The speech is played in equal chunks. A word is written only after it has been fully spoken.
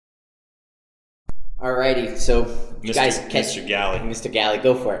Alrighty, so you guys catch Mr. Galley. Mr. Galley,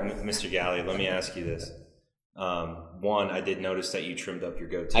 go for it. Mr. Galley, let me ask you this. One, I did notice that you trimmed up your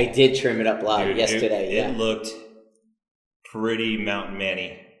goatee. I did trim it up loud yesterday. It looked pretty mountain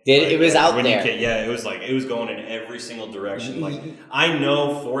man-y. It was out there. It was like it was going in every single direction. Like I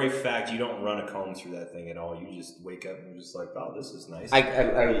know for a fact you don't run a comb through that thing at all. You just wake up and you're just like, oh, this is nice. I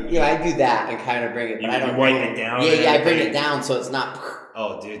do that and kind of bring it, but I don't wipe it down. Yeah, I bring it down so it's not.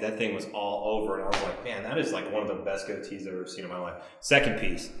 Oh, dude, that thing was all over, and I was like, man, that is like one of the best goatees I've ever seen in my life. Second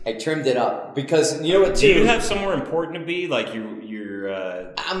piece, I trimmed it up because you know what? Do you have somewhere important to be? Like you're.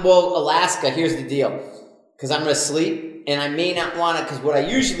 Alaska. Here's the deal, because I'm gonna sleep. And I may not want to, because what I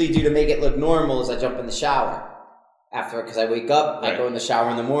usually do to make it look normal is I jump in the shower after, because I wake up, I go in the shower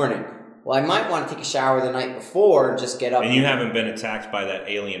in the morning. Well, I might want to take a shower the night before and just get up. And you haven't been attacked by that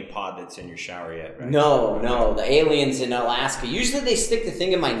alien pod that's in your shower yet, right? No. The aliens in Alaska, usually they stick the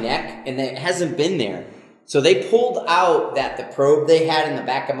thing in my neck, and it hasn't been there. So they pulled out the probe they had in the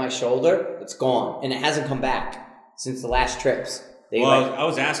back of my shoulder. It's gone, and it hasn't come back since the last trips. I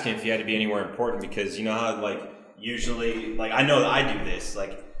was asking if you had to be anywhere important, because you know how, usually, I know that I do this.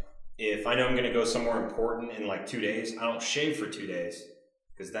 If I know I'm going to go somewhere important in 2 days, I don't shave for 2 days,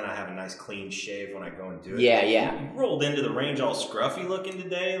 because then I have a nice clean shave when I go and do it. Yeah. You rolled into the range all scruffy looking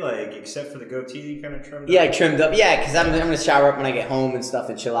today, except for the goatee you kind of trimmed up. Yeah, I trimmed up. Yeah, because I'm going to shower up when I get home and stuff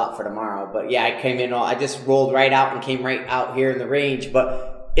and chill out for tomorrow. But yeah, I came in I just rolled right out and came right out here in the range.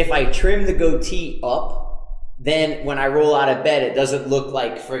 But if I trim the goatee up, then when I roll out of bed, it doesn't look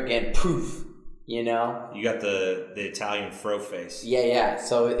like friggin' poof. You know, you got the Italian fro face. Yeah.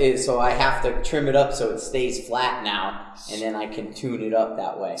 So I have to trim it up so it stays flat now, and then I can tune it up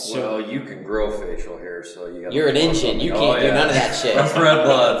that way. So you can grow facial hair. So you're an Indian. You can't do none of that shit. That's red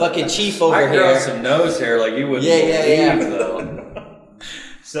blood. Fucking chief over here. I grow some nose hair like you wouldn't. Yeah. Though.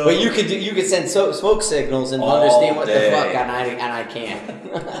 So, but you could send smoke signals and understand what the fuck, and I can't.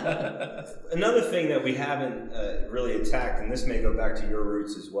 Another thing that we haven't really attacked, and this may go back to your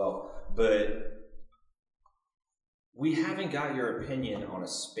roots as well, but we haven't got your opinion on a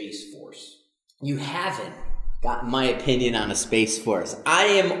Space Force. You haven't got my opinion on a Space Force. I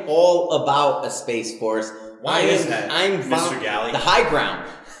am all about a Space Force. Why is that, Mr. Galley? The high ground.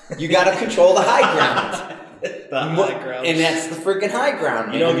 You got to control the high ground. The high ground. And that's the freaking high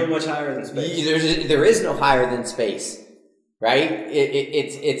ground. You don't get much higher than space. There is no higher than space, right?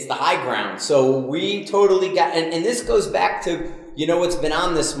 It's the high ground. So we totally got, and this goes back to, what's been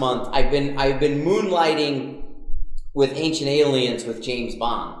on this month. I've been moonlighting with Ancient Aliens with James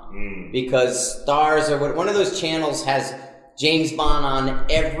Bond, because Stars or one of those channels has James Bond on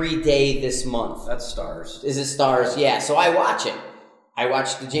every day this month. That's Stars. Is it Stars? Yeah. So I watch it. I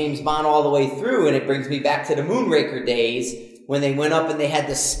watched the James Bond all the way through, and it brings me back to the Moonraker days when they went up and they had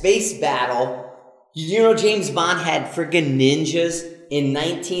the space battle. James Bond had friggin' ninjas in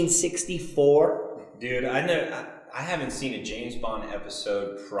 1964? Dude, I haven't seen a James Bond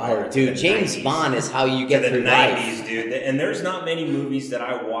episode prior to the James 90s. Bond is how you get through the life. 90s, dude. And there's not many movies that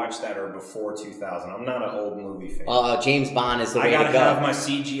I watch that are before 2000. I'm not an old movie fan. James Bond is the way to go. I gotta have my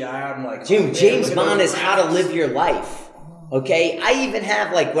CGI. I'm like, dude, James Bond is how to live your life. Okay, I even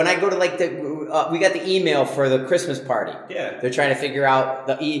have when I go to we got the email for the Christmas party. Yeah, they're trying to figure out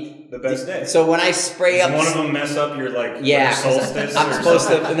the best day. So when I spray Does up, one of them mess up your your solstice. I'm supposed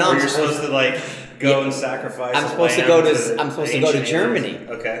to. No, you're supposed to go and sacrifice. I'm supposed to go to Germany.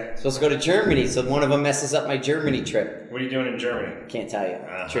 Okay, I'm supposed to go to Germany. So one of them messes up my Germany trip. What are you doing in Germany? Can't tell you.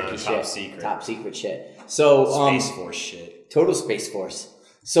 Tricky shit. Top secret shit. So Space Force shit. Total Space Force.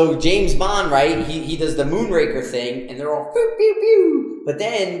 So James Bond, right? He does the Moonraker thing, and they're all pew pew pew. But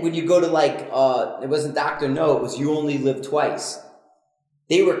then when you go to it wasn't Dr. No, it was You Only Live Twice.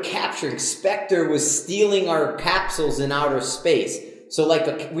 They were capturing. Spectre was stealing our capsules in outer space. So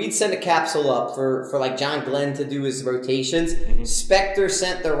we'd send a capsule up for John Glenn to do his rotations. Mm-hmm. Spectre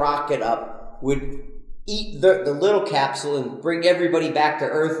sent the rocket up, would eat the little capsule and bring everybody back to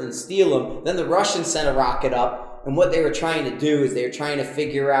Earth and steal them. Then the Russians sent a rocket up. And what they were trying to do is they were trying to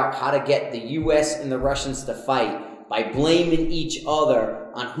figure out how to get the U.S. and the Russians to fight by blaming each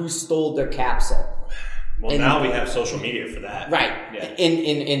other on who stole their capsule. Well, now we have social media for that. Right. Yeah.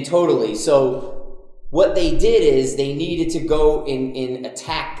 In totally. So what they did is they needed to go and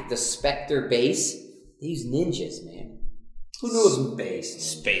attack the Spectre base. They use ninjas, man. Who knew of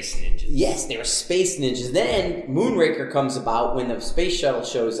space ninjas? Yes, they were space ninjas. Then Moonraker comes about when the space shuttle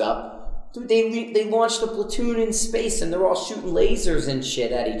shows up. Dude, they launched a platoon in space and they're all shooting lasers and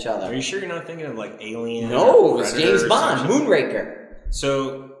shit at each other. Are you sure you're not thinking of Alien? No, it was James Bond, Moonraker.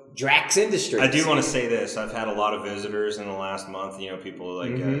 So Drax Industries. I do want to say this. I've had a lot of visitors in the last month. People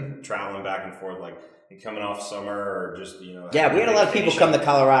like traveling back and forth, like coming off summer or just Yeah, we had a lot of people come to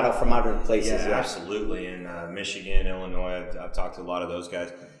Colorado from other places. Yeah, absolutely. In Michigan, Illinois, I've talked to a lot of those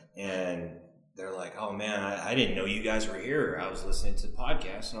guys, and they're like, "Oh man, I didn't know you guys were here. I was listening to the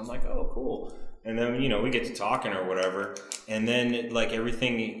podcast," and I'm like, "Oh, cool." And then we get to talking or whatever, and then like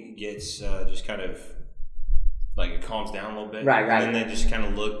everything gets just kind of like it calms down a little bit, right? And then they just kind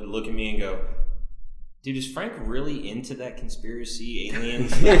of look at me and go, "Dude, is Frank really into that conspiracy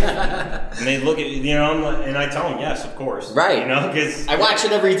aliens?" And they look at I'm like, and I tell them, "Yes, of course." Right. Because I watch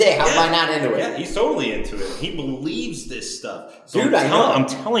it every day. How am I not into it? Yeah, he's totally into it. He believes this stuff. So dude, I know. I'm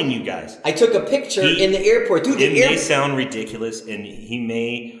telling you guys. I took a picture in the airport. Dude, it may sound ridiculous, and he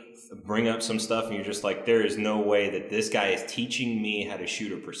may bring up some stuff, and you're just like, there is no way that this guy is teaching me how to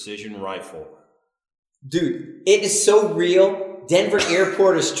shoot a precision rifle. Dude, it is so real. Denver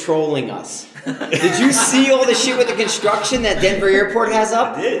Airport is trolling us. Did you see all the shit with the construction that Denver Airport has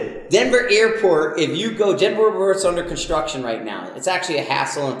up? I did. Denver Airport, if you go, Denver Airport's under construction right now. It's actually a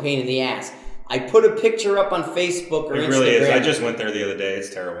hassle and pain in the ass. I put a picture up on Facebook or Instagram. It really is. I just went there the other day.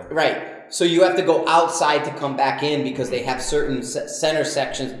 It's terrible. Right. So you have to go outside to come back in because they have certain center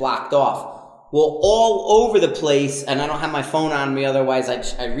sections blocked off. Well, all over the place, and I don't have my phone on me, otherwise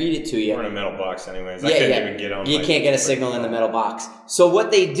I read it to you. We're in a metal box anyways. I couldn't even get on. You can't get a signal in the metal box. So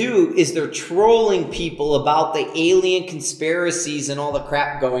what they do is they're trolling people about the alien conspiracies and all the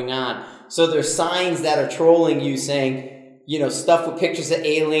crap going on. So there's signs that are trolling you saying, stuff with pictures of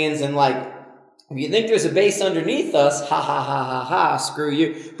aliens and like, if you think there's a base underneath us, ha ha ha ha ha, screw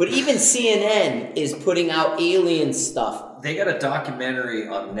you. But even CNN is putting out alien stuff. They got a documentary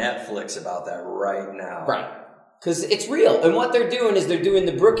on Netflix about that right now. Right. Because it's real. And what they're doing is they're doing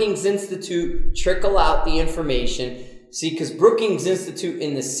the Brookings Institute trickle out the information. See, because Brookings Institute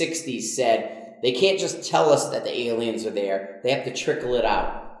in the 60s said they can't just tell us that the aliens are there. They have to trickle it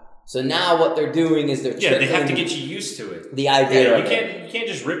out. So now what they're doing is they're they have to get you used to it. The idea you can't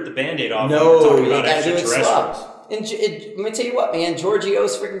just rip the Band-Aid off. No, you gotta do it slow. And let me tell you what, man,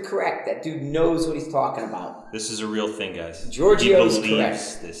 Giorgio's freaking correct. That dude knows what he's talking about. This is a real thing, guys. Giorgio's correct. He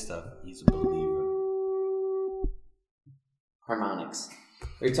believes this stuff. He's a believer. Harmonics.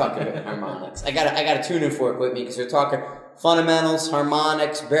 We're talking about harmonics. I got a tuning fork with me because we're talking fundamentals,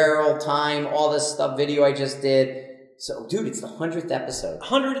 harmonics, barrel, time, all this stuff. Video I just did. So, dude, it's the 100th episode.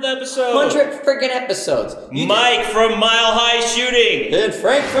 100th episode. 100 friggin' episodes. Mike from Mile High Shooting. And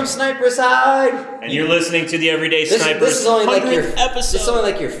Frank from Sniper's Hide. And you're listening to the Everyday Snipers. This is only like your episode. This is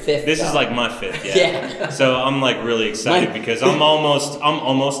only like your fifth. This is like my fifth. Yeah. So I'm like really excited because I'm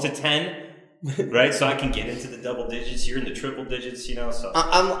almost to 10. Right, so I can get into the double digits. You're in the triple digits, So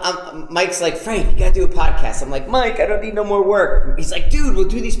Mike's like, Frank, you gotta do a podcast. I'm like, Mike, I don't need no more work. He's like, dude, we'll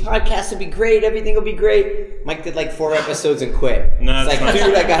do these podcasts. It'll be great. Everything will be great. Mike did like 4 episodes and quit. No, it's like,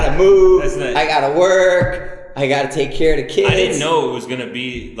 dude, I gotta move. I gotta work. I gotta take care of the kids. I didn't know it was gonna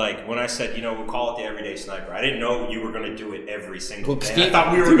be like when I said, we'll call it the Everyday Sniper. I didn't know you were gonna do it every single day. I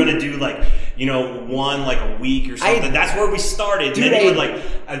thought we were gonna do like, one like a week or something. That's where we started. Dude, and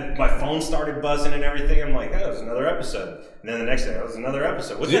then my phone started buzzing and everything. I'm like, that was another episode. And then the next day, that was another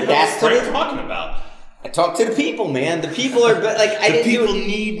episode. What the hell is Frank talking about? I talk to the people, man. The people are like, the people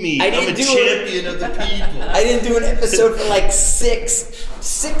need me. I'm a champion of the people. I didn't do an episode for like six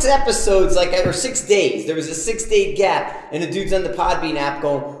episodes, or 6 days. There was a 6-day gap, and the dude's on the Podbean app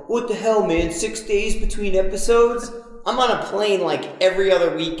going, "What the hell, man? 6 days between episodes?" I'm on a plane like every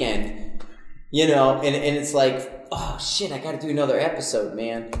other weekend, and it's like, oh shit, I got to do another episode,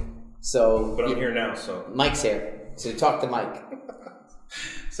 man. So, but I'm here now, so Mike's here. So talk to Mike.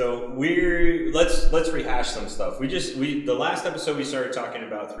 So let's rehash some stuff. The last episode we started talking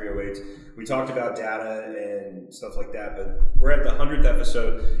about 308s. We talked about data and stuff like that, but we're at the 100th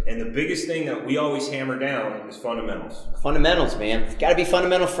episode, and the biggest thing that we always hammer down is fundamentals. Fundamentals, man. It's got to be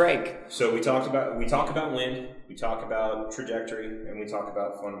fundamental, Frank. So we talk about wind, we talk about trajectory, and we talk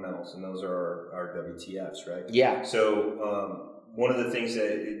about fundamentals, and those are our WTFs, right? Yeah. So one of the things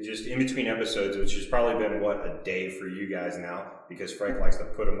that just in between episodes, which has probably been a day for you guys now, because Frank likes to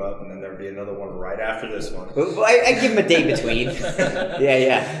put them up, and then there'll be another one right after this one. I give him a day between.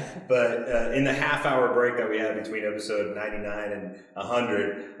 Yeah. But in the half-hour break that we had between episode 99 and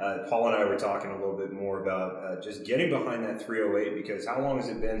 100, Paul and I were talking a little bit more about just getting behind that 308, because how long has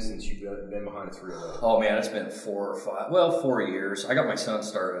it been since you've been behind a 308? Oh, man, it's been 4 years. I got my son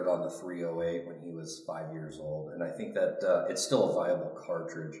started on the 308 when he was 5 years old, and I think that it's still a viable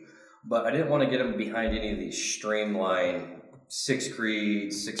cartridge. But I didn't want to get him behind any of these streamline 6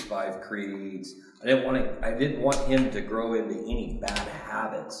 creeds, 6.5 creeds. I didn't want him to grow into any bad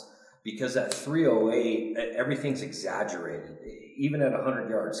habits, because at 308, everything's exaggerated. Even at 100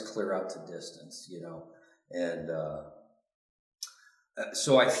 yards, clear out to distance, you know. And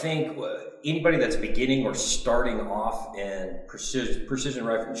so I think anybody that's beginning or starting off in precision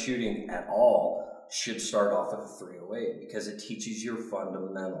rifle shooting at all should start off at a 308, because it teaches your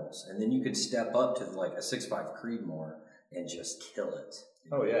fundamentals. And then you can step up to like a 6.5 Creedmoor and just kill it.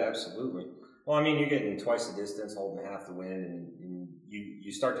 Oh, yeah, absolutely. Well, I mean, you're getting twice the distance, holding half the wind, and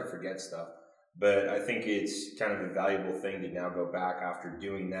you start to forget stuff. But I think it's kind of a valuable thing to now go back after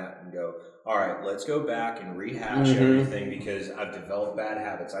doing that and go, all right, let's go back and rehash everything, because I've developed bad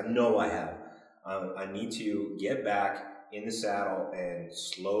habits. I know I have. I need to get back in the saddle and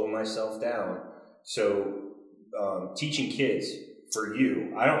slow myself down. So teaching kids, for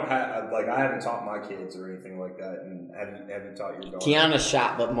you, I haven't taught my kids or anything like that. And have you taught your daughter? Kiana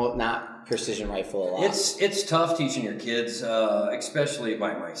shot, but not precision rifle a lot. It's tough teaching your kids, especially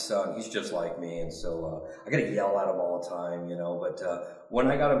my son. He's just like me, and so I got to yell at him all the time, you know. But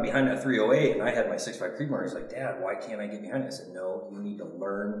when I got him behind that 308 and I had my 6.5 Creedmoor, he's like, "Dad, why can't I get behind it?" I said, "No, you need to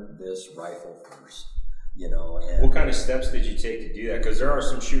learn this rifle first." You know, and what kind of steps did you take to do that? Because there are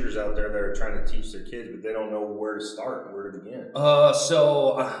some shooters out there that are trying to teach their kids, but they don't know where to start and where to begin.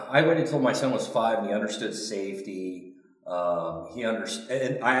 So I waited until my son was 5 and he understood safety. He understood,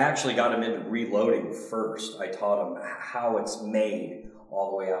 and I actually got him into reloading first. I taught him how it's made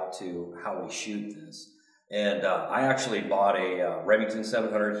all the way out to how we shoot this. And I actually bought a Remington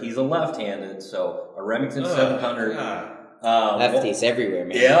 700. He's a left-handed, so a Remington 700. God. Lefties everywhere,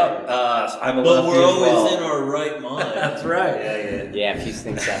 man. Yeah, I'm a But lefty we're as always well. in our right mind. That's right. Yeah, if you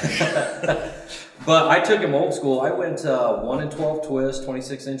think so. But I took him old school. I went 1 in 12 twist,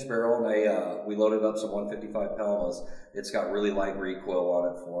 26-inch barrel, and we loaded up some 155 Palmas. It's got really light recoil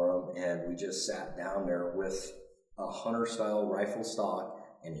on it for him, and we just sat down there with a hunter-style rifle stock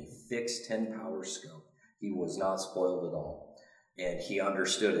and a fixed 10-power scope. He was not spoiled at all, and he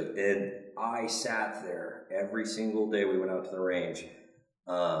understood it. And I sat there every single day we went out to the range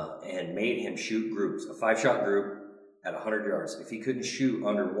and made him shoot groups, a 5-shot group at 100 yards. If he couldn't shoot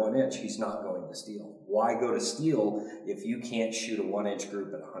under 1 inch, he's not going to steel. Why go to steel if you can't shoot a 1-inch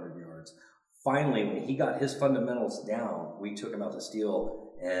group at 100 yards? Finally, when he got his fundamentals down, we took him out to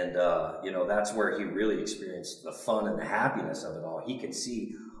steel, and that's where he really experienced the fun and the happiness of it all. He could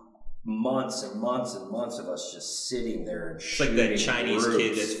see months and months and months of us just sitting there and It's like that Chinese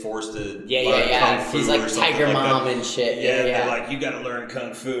kid that's forced to learn kung fu. He's like Tiger like Mom that. and shit. Yeah, they're like, you got to learn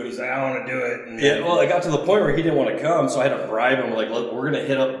kung fu. And he's like, I want to do it. And yeah, well, it got to the point where he didn't want to come, so I had to bribe him. Like, look, we're going to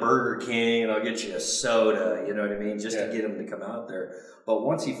hit up Burger King, and I'll get you a soda, you know what I mean, just to get him to come out there. But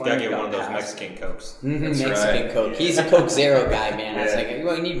once he finally get got one of those past Mexican Cokes. Mexican Coke. He's a Coke Zero guy, man. I was like,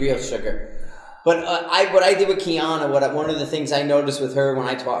 well, you need real sugar. But what I did with Kiana, one of the things I noticed with her when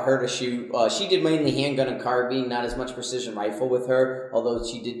I taught her to shoot, she did mainly handgun and carbine, not as much precision rifle with her, although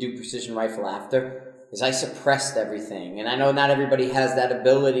she did do precision rifle after, is I suppressed everything. And I know not everybody has that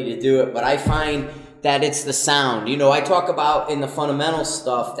ability to do it, but I find that it's the sound. You know, I talk about in the fundamental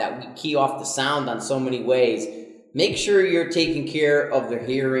stuff that we key off the sound on so many ways. Make sure you're taking care of the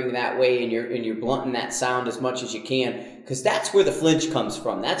hearing that way, and you're blunting that sound as much as you can, because that's where the flinch comes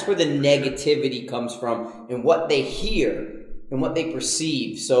from. That's where the negativity comes from, and what they hear and what they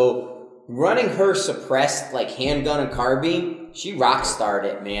perceive. So running her suppressed like handgun and carbine, she rock starred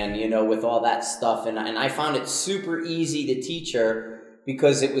it, man. You know, with all that stuff, and I found it super easy to teach her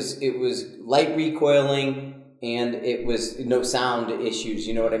because it was light recoiling. And it was no sound issues,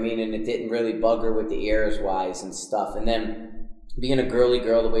 you know what I mean? And it didn't really bug her with the ears wise and stuff. And then being a girly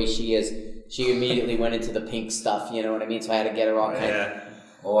girl the way she is, she immediately went into the pink stuff, you know what I mean? So I had to get her all kind of...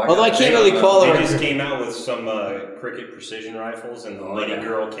 Although I can't really call her... They just came out with some Cricket precision rifles and the Lady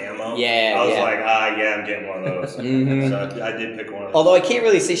Girl camo. Yeah, I was like, I'm getting one of those. So I did pick one of those. Although I can't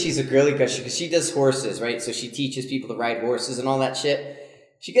really say she's a girly because she does horses, right? So she teaches people to ride horses and all that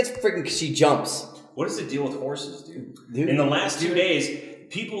shit. She gets freaking... She jumps. What is the deal with horses, dude? In the last 2 days,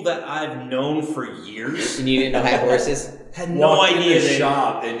 people that I've known for years... And you didn't know I had horses? Had no idea in the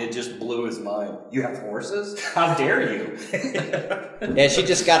shop, and it just blew his mind. You have horses? How dare you? Yeah, she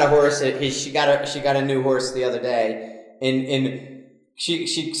just got a horse. She got a new horse the other day, and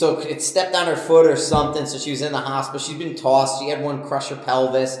so it stepped on her foot or something, so she was in the hospital. She's been tossed. She had one crush her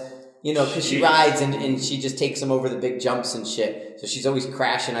pelvis. You know, because she rides and she just takes them over the big jumps and shit. So she's always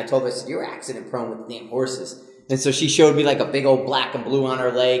crashing. I told her, I said, you're accident prone with the damn horses. And so she showed me like a big old black and blue on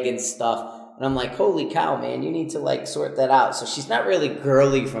her leg and stuff. And I'm like, holy cow, man, you need to like sort that out. So she's not really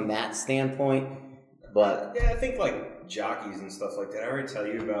girly from that standpoint. But yeah, I think like jockeys and stuff like that. I already tell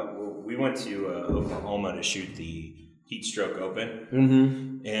you about. Well, we went to Oklahoma to shoot the Heat Stroke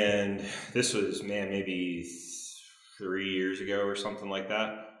Open, and this was maybe 3 years ago or something like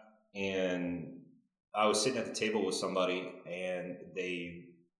that. And I was sitting at the table with somebody, and they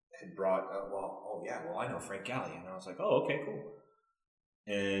had brought, I know Frank Galli, and I was like, oh, okay, cool.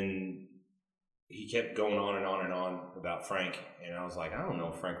 And he kept going on and on and on about Frank, and I was like, I don't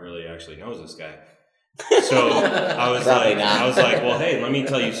know if Frank really actually knows this guy. So I was like, well, hey, let me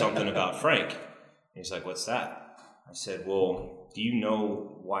tell you something about Frank. And he's like, what's that? I said, well, do you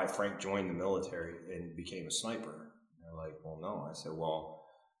know why Frank joined the military and became a sniper? And they're like, well, no. I said, well,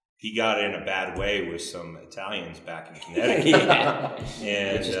 he got in a bad way with some Italians back in Connecticut.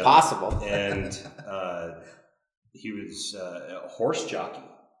 And, which is possible. And he was a horse jockey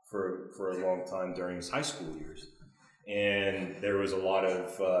for a long time during his high school years. And there was a lot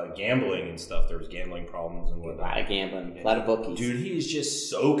of gambling and stuff. There was gambling problems and whatnot. A lot of gambling, a lot of bookies. Dude, he is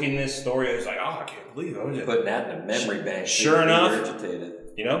just soaking this story. I was like, oh, I can't believe it. I was just putting that in a memory bank. Sure enough,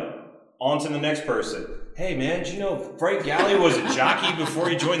 on to the next person. Hey, man, did you know Frank Galli was a jockey before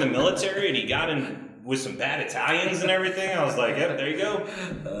he joined the military, and he got in with some bad Italians and everything? I was like, yep, there you go.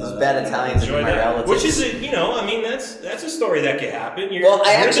 Those bad Italians are my relatives. Which is, that's a story that could happen. You're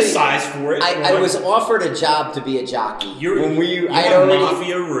the size for it. I was offered a job to be a jockey. You have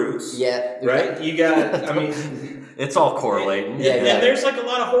mafia roots. Yeah. Right? You got, it's all correlating. Yeah. And there's like a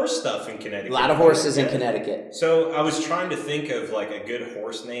lot of horse stuff in Connecticut. A lot of horses in Connecticut. So I was trying to think of like a good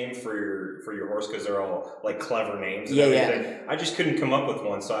horse name for your horse, because they're all like clever names and everything. Yeah. I just couldn't come up with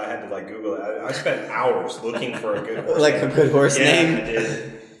one, so I had to like Google it. I spent hours looking for a good horse name. A good horse name? Yeah, I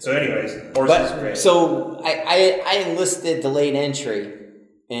did. So anyways, horses great. So I enlisted delayed entry,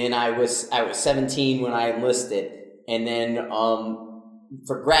 and I was 17 when I enlisted, and then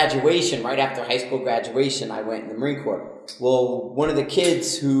for graduation, right after high school graduation, I went in the Marine Corps. Well, one of the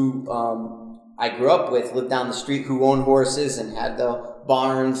kids who I grew up with lived down the street, who owned horses and had the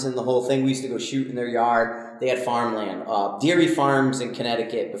barns and the whole thing. We used to go shoot in their yard. They had farmland, dairy farms in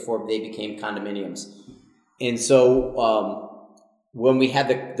Connecticut before they became condominiums. And so when we had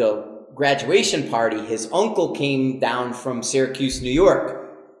the graduation party, his uncle came down from Syracuse, New York,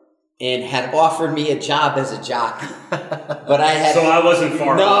 and had offered me a job as a jockey. But So I wasn't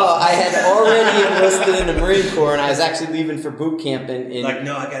far off. No, I had already enlisted in the Marine Corps, and I was actually leaving for boot camp.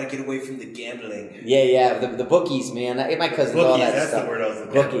 No, I got to get away from the gambling. Yeah, the bookies, man. My cousin did all that that's stuff. The word I was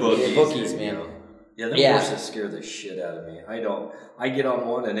looking at. Bookies, man. Yeah, them horses scare the shit out of me. I get on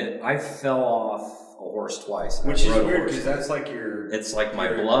one, and I fell off a horse twice. Which is weird, because that's like it's like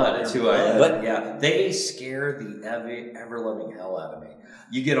my blood. It's who I am. But yeah, they scare the ever-loving hell out of me.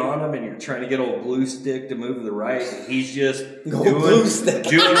 You get on him, and you're trying to get old Glue Stick to move to the right, and he's just doing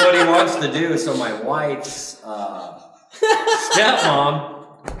what he wants to do. So my wife's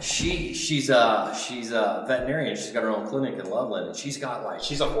stepmom, she's a veterinarian. She's got her own clinic in Loveland, and she's got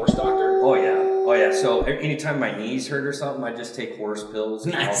she's a horse doctor. Oh yeah. So anytime my knees hurt or something, I just take horse pills,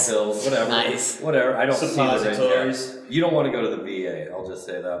 cow pills, whatever. Whatever. I don't see the You don't want to go to the VA. I'll just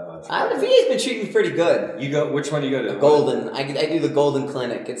say that much. The VA's been treating me pretty good. You go? Which one do you go to? The Golden. I do the Golden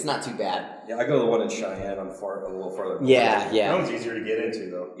Clinic. It's not too bad. Yeah, I go to the one in Cheyenne. I'm a little farther. Yeah. That one's easier to get into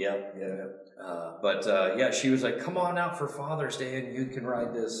though. Yeah. She was like, "Come on out for Father's Day, and you can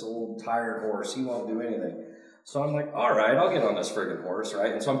ride this old tired horse. He won't do anything." So I'm like, all right, I'll get on this friggin' horse,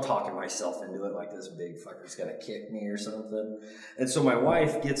 right? And so I'm talking myself into it like this big fucker's gonna kick me or something. And so my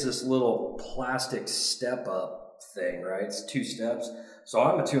wife gets this little plastic step-up thing, right? It's 2 steps. So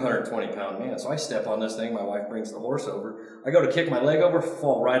I'm a 220-pound man. So I step on this thing. My wife brings the horse over. I go to kick my leg over,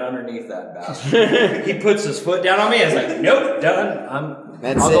 fall right underneath that bastard. He puts his foot down on me. I was like, nope, done.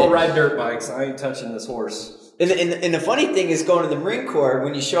 I'll go ride dirt bikes. I ain't touching this horse. And the funny thing is, going to the Marine Corps,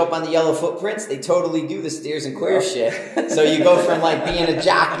 when you show up on the yellow footprints, they totally do the steers and queers shit. So you go from like being a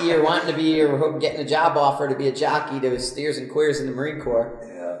jockey or wanting to be or getting a job offer to be a jockey to steers and queers in the Marine Corps.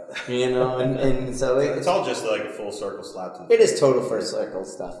 Yeah. And so it's all just like a full circle slap to the It is total full circle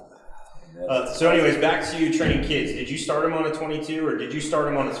stuff. So anyways, back to you training kids. Did you start him on a 22 or did you start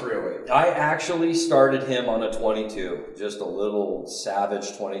him on a 308? I actually started him on a 22, just a little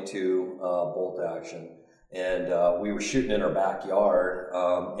savage 22 bolt action. And we were shooting in our backyard,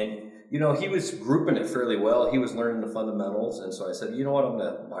 and he was grouping it fairly well. He was learning the fundamentals, and so I said, you know what, I'm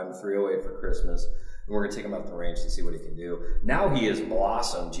gonna buy him 308 for Christmas, and we're gonna take him out to the range and see what he can do. Now he has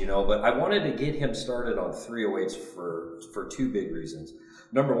blossomed, but I wanted to get him started on 308s for 2 big reasons.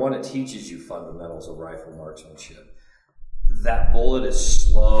 Number one, it teaches you fundamentals of rifle marksmanship. That bullet is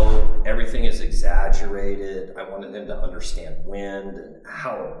slow. Everything is exaggerated. I wanted him to understand wind and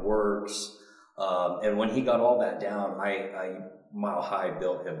how it works. And when he got all that down, I Mile High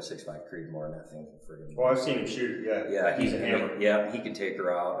built him a 6.5 Creedmoor, and that thing friggin'. Well, I've seen him shoot. Yeah, he's a hammer. Yeah, he can take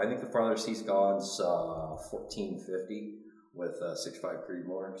her out. I think the farthest he's gone's 1450 with 6.5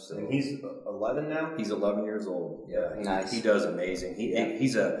 Creedmoor. So and he's 11 now. He's 11 years old. Yeah, nice. He does amazing.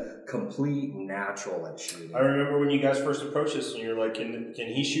 He's a complete natural at shooting. I remember when you guys first approached us, and you're like, "Can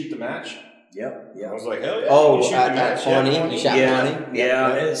he shoot the match?" Yep. Yeah. I was like, "Hell yeah!" Oh, shoot at the match. 20, Yeah, you shot 20.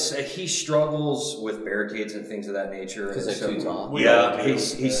 Yeah. He struggles with barricades and things of that nature Because they're too tall. Yeah,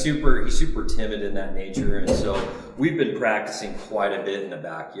 he's super timid in that nature, and so we've been practicing quite a bit in the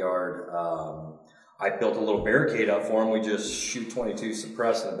backyard. I built a little barricade up for him. We just shoot 22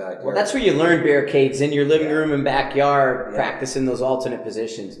 suppress in the backyard. Well, that's where you learn barricades, in your living room and backyard, practicing those alternate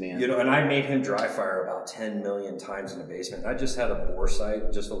positions, man. You know, and I made him dry fire about 10 million times in the basement. I just had a bore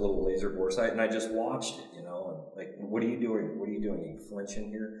sight, just a little laser bore sight, and I just watched it, you know, and like, what are you doing? What are you doing? Are you flinching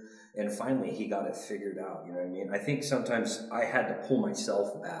here? And finally, he got it figured out, you know what I mean? I think sometimes I had to pull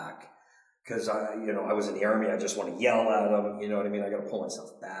myself back. Because I was in the Army, I just want to yell at them, you know what I mean? I got to pull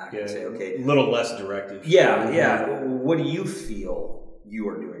myself back and say, okay. A little less directive. Yeah. What do you feel you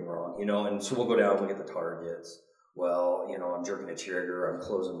are doing wrong? You know, and so we'll go down and look at the targets. Well, you know, I'm jerking the trigger, I'm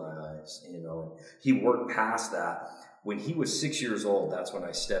closing my eyes, you know. And he worked past that. When he was 6 years old, that's when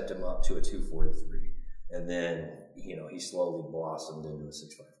I stepped him up to a 243. And then, you know, he slowly blossomed into a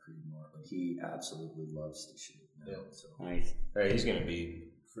 6.5 Creedmoor. But he absolutely loves to shoot. Yeah. So. Nice. Hey, he's going to be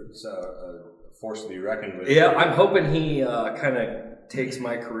a force to be reckoned with. Yeah, I'm hoping he kind of takes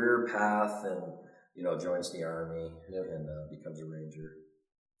my career path and, you know, joins the Army and becomes a Ranger.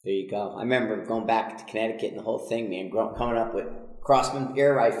 There you go. I remember going back to Connecticut and the whole thing, man, coming up with Crossman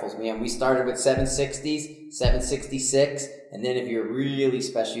air rifles, man. We started with 760s, 766, and then if you're really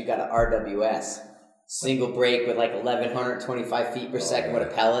special, you got an RWS. Single break with like 1,125 feet per second with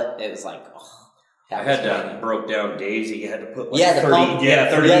a pellet. It was like, I had that broke down Daisy. You had to put like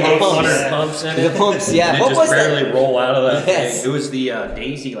 30 pumps in it. The pumps, yeah. And it what just was barely that? roll out of that Yes. thing. It was the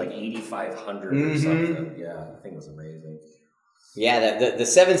Daisy like 8500 or something. Yeah, the thing was amazing. Yeah, the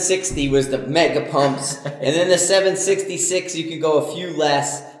 760 was the mega pumps, and then the 766 you could go a few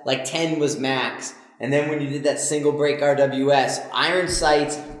less, like 10 was max. And then when you did that single break RWS, iron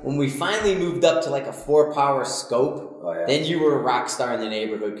sights, when we finally moved up to like a 4-power scope, then you were a rock star in the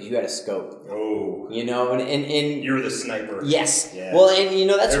neighborhood because you had a scope. Oh. You know, and you were the sniper. Yes. Yeah. Well, and you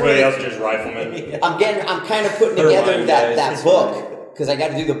know, that's everybody else just rifleman. I'm kind of putting together that book because I got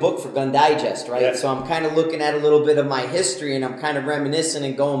to do the book for Gun Digest, right? Yeah. So I'm kind of looking at a little bit of my history and I'm kind of reminiscing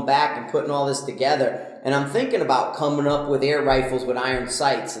and going back and putting all this together. And I'm thinking about coming up with air rifles with iron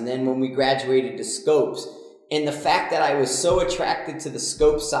sights. And then when we graduated to scopes, and the fact that I was so attracted to the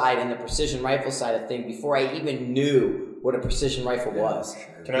scope side and the precision rifle side of thing before I even knew what a precision rifle was.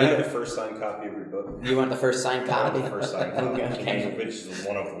 Can I have the first signed copy of your book? You want the first signed copy? The first signed copy. Okay. Which is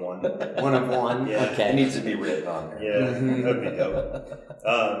one of one. One of one? Yeah. Okay. It needs to be written on there. Yeah, that'd be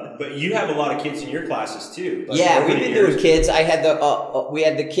dope. But you have a lot of kids in your classes too. Like, yeah, we've been doing kids. I had we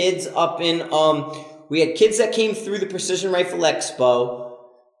had the kids up in we had kids that came through the Precision Rifle Expo,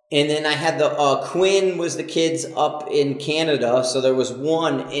 and then I had the Quinn was the kids up in Canada, so there was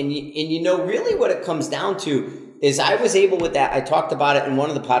one, and you know really what it comes down to is I was able with that. I talked about it in one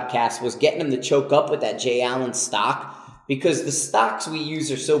of the podcasts was getting them to choke up with that J. Allen stock because the stocks we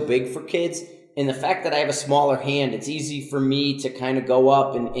use are so big for kids, and the fact that I have a smaller hand, it's easy for me to kind of go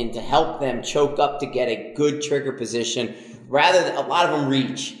up and to help them choke up to get a good trigger position. Rather than a lot of them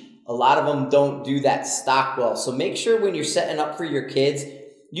reach. A lot of them don't do that stock well. So make sure when you're setting up for your kids,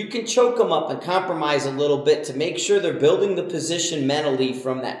 you can choke them up and compromise a little bit to make sure they're building the position mentally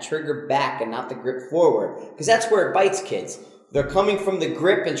from that trigger back and not the grip forward. Because that's where it bites kids. They're coming from the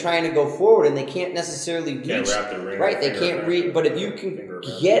grip and trying to go forward and they can't necessarily reach. Can't wrap their ring. Right, they can't reach. But if you can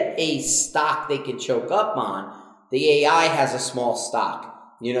get a stock they can choke up on, the AI has a small stock.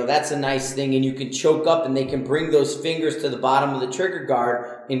 You know, that's a nice thing, and you can choke up and they can bring those fingers to the bottom of the trigger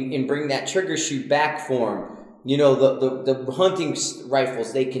guard and bring that trigger shoot back for them. You know, the hunting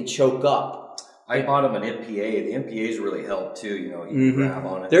rifles, they can choke up. I bought them an MPA. The MPAs really help too, you know, you can grab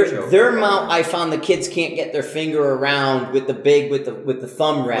on it. Their mount, I found the kids can't get their finger around with the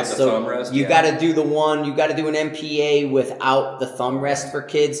thumb rest. Thumb rest, you got to do you got to do an MPA without the thumb rest for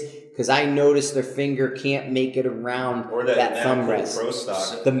kids. Because I noticed their finger can't make it around that thumb rest. Pro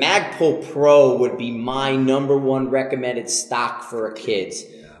stock. The Magpul Pro would be my #1 recommended stock for kids.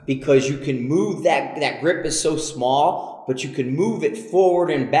 Yeah. Because you can move that grip is so small, but you can move it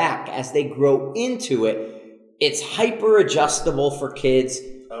forward and back as they grow into it. It's hyper adjustable for kids.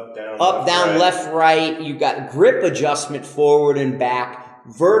 Up, down, left, right. You got grip adjustment forward and back.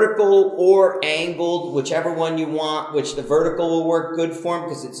 vertical or angled, whichever one you want, which the vertical will work good for them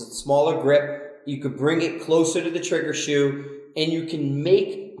because it's a smaller grip. You could bring it closer to the trigger shoe, and you can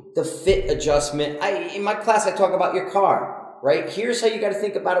make the fit adjustment. In my class, I talk about your car, right? Here's how you got to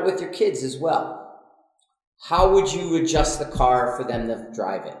think about it with your kids as well. How would you adjust the car for them to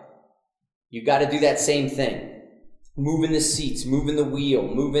drive it? You got to do that same thing. Moving the seats, moving the wheel,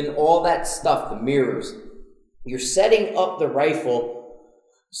 moving all that stuff, the mirrors. You're setting up the rifle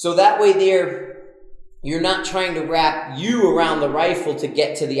so that way you're not trying to wrap you around the rifle to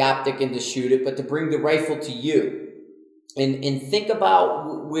get to the optic and to shoot it, but to bring the rifle to you. And think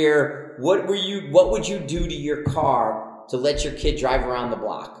about what would you do to your car to let your kid drive around the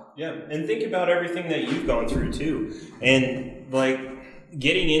block? Yeah, and think about everything that you've gone through too. And like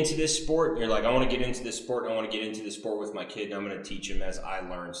getting into this sport, you're like, I want to get into this sport. I want to get into this sport with my kid. And I'm going to teach him as I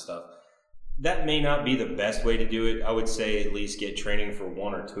learn stuff. That may not be the best way to do it. I would say at least get training for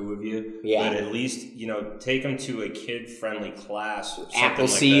one or two of you. Yeah. But at least, take them to a kid-friendly class. Or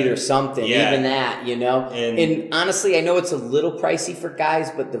Appleseed or something. Yeah. Even that, And honestly, I know it's a little pricey for guys,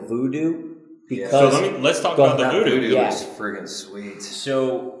 but the Voodoo, because... So let's talk about the Voodoo. Voodoo is friggin' sweet.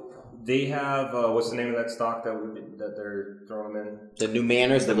 So they have, what's the name of that stock that they're throwing them in? The new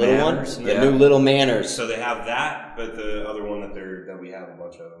Manners, the little little Manners, one? yeah. The new little Manners. So they have that, but the other one that we have a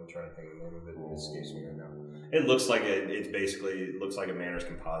bunch of, I'm trying to think of the name of it. It escapes me right now. It looks like it looks like a Manners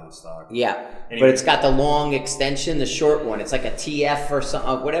composite stock. Yeah, anyway. But it's got the long extension, the short one. It's like a TF or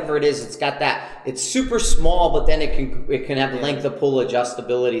something, whatever it is. It's got that. It's super small, but then it can have length of pull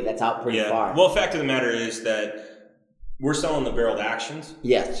adjustability that's out pretty far. Well, fact of the matter is that we're selling the barreled actions.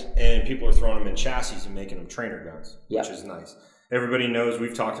 Yes. And people are throwing them in chassis and making them trainer guns, yep. which is nice. Everybody knows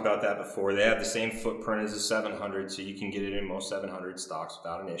we've talked about that before. They have the same footprint as a 700, so you can get it in most 700 stocks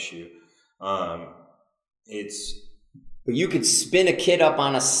without an issue. But you could spin a kit up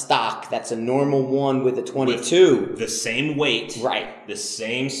on a stock that's a normal one with a 22. With the same weight. Right. The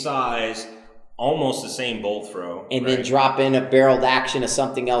same size, almost the same bolt throw. And then drop in a barreled action of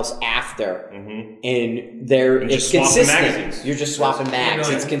something else after. Mm-hmm. And it's consistent. You're just swapping mags.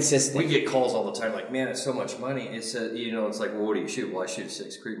 It's consistent. We get calls all the time like, man, it's so much money. It's it's like, well, what do you shoot? Well, I shoot a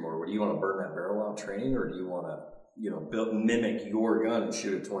 6 Creedmoor. What do you want to burn that barrel out training, or do you want to mimic your gun and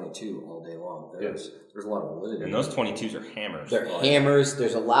shoot a 22 all day long? There's a lot of validity. And those 22s are hammers. They're hammers.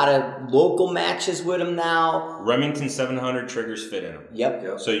 There's a lot of local matches with them now. Remington 700 triggers fit in them.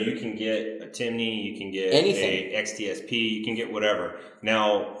 Yep. So you can get a Timney, you can get anything. A XTSP, you can get whatever.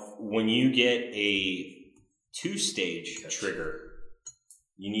 Now, when you get a 2-stage trigger,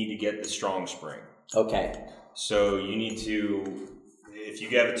 you need to get the strong spring. Okay. So you need to... If you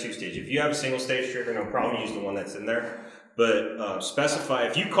have a 2-stage, if you have a single-stage trigger, no problem, use the one that's in there. But specify,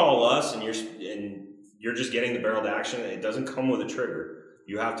 if you call us and you're just getting the barreled action, it doesn't come with a trigger.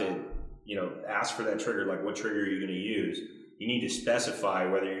 You have to, ask for that trigger, like what trigger are you going to use? You need to specify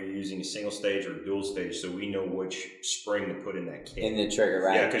whether you're using a single stage or dual stage so we know which spring to put in that kit. In the trigger,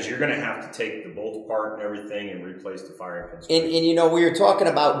 right? Yeah, because you're going to have to take the bolt apart and everything and replace the firing pin spring. And we were talking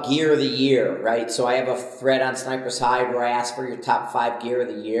about gear of the year, right? So I have a thread on Sniper's Hide where I ask for your top 5 gear of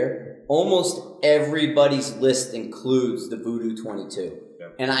the year. Almost everybody's list includes the Voodoo 22.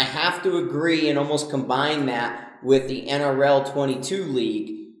 Yep. And I have to agree and almost combine that with the NRL 22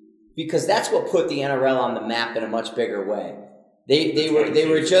 League because that's what put the NRL on the map in a much bigger way. They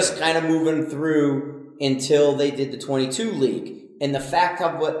were just kind of moving through until they did the 22 League. And the fact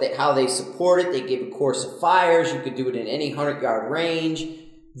of how they support it, they give a course of fires. You could do it in any 100-yard range.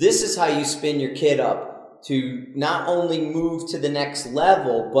 This is how you spin your kid up to not only move to the next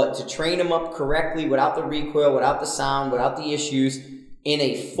level, but to train them up correctly without the recoil, without the sound, without the issues, in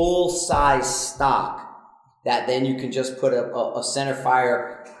a full-size stock that then you can just put a center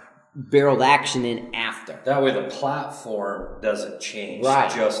fire barreled action in after. That way the platform doesn't change.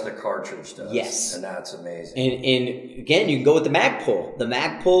 Right. Just the cartridge does. Yes. And that's amazing. And again, you can go with the Magpul. The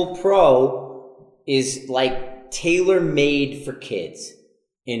Magpul Pro is like tailor-made for kids.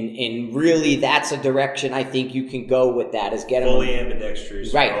 And really that's a direction I think you can go with that is get them fully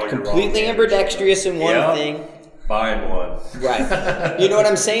ambidextrous. Right. Completely ambidextrous in one thing. Buying one. Right. You know what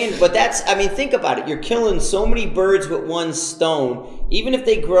I'm saying? But think about it. You're killing so many birds with one stone, even if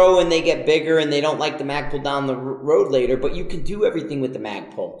they grow and they get bigger and they don't like the Magpul down the road later, but you can do everything with the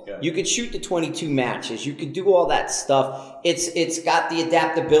Magpul. Yeah. You could shoot the 22 matches. You could do all that stuff. It's got the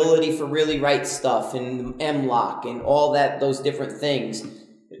adaptability for really right stuff and M-lock and all those different things.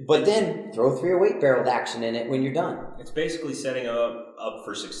 But then throw 308 barreled action in it when you're done. It's basically setting up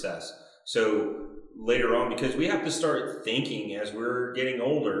for success. So later on, because we have to start thinking as we're getting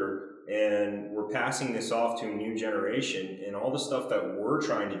older and we're passing this off to a new generation, and all the stuff that we're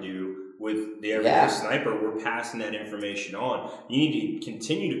trying to do with the everyday sniper, we're passing that information on. You need to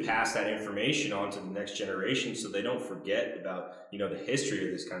continue to pass that information on to the next generation so they don't forget about, you know, the history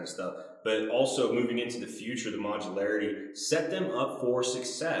of this kind of stuff. But also moving into the future, the modularity, set them up for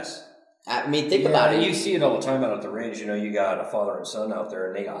success. I mean, think about it. You see it all the time out at the range. You know, you got a father and son out there,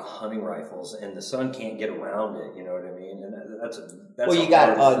 and they got hunting rifles, and the son can't get around it. You know what I mean? And that's well, you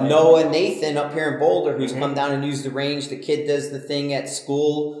got Noah Nathan up here in Boulder, who's come down and used the range. The kid does the thing at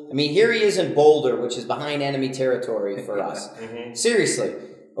school. I mean, here he is in Boulder, which is behind enemy territory for us. Seriously.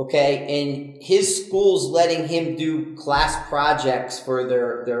 Okay, and his school's letting him do class projects for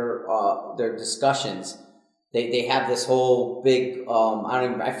their discussions. They have this whole big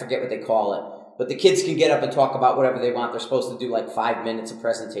I forget what they call it, but the kids can get up and talk about whatever they want. They're supposed to do like 5 minutes of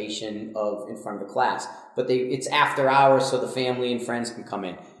presentation in front of the class, but it's after hours so the family and friends can come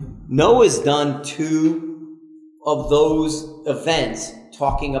in. Noah's done 2 of those events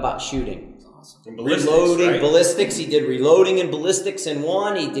talking about shooting. And ballistics, reloading, ballistics. He did reloading and ballistics in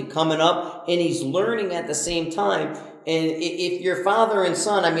one. He did coming up, and he's learning at the same time. And if your father and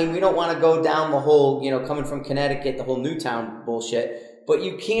son, I mean, we don't want to go down the whole, you know, coming from Connecticut, the whole Newtown bullshit, but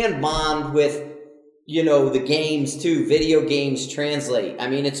you can bond with, you know, the games too. Video games translate. I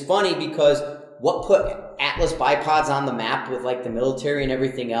mean, it's funny because what put Atlas bipods on the map with like the military and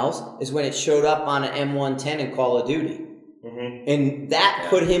everything else is when it showed up on an M110 in Call of Duty. And that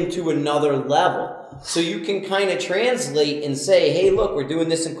put him to another level. So you can kind of translate and say, hey, look, we're doing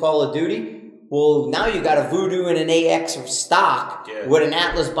this in Call of Duty. Well, now you got a Voodoo and an AX of stock with an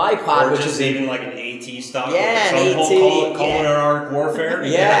Atlas bipod, or which just is even like an AT stock. Yeah, an AT. Call it an Arctic Warfare.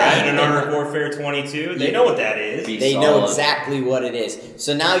 Right? An Arctic Warfare 22. They know what that is. They know exactly what it is.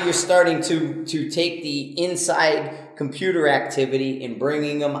 So now you're starting to take the inside computer activity and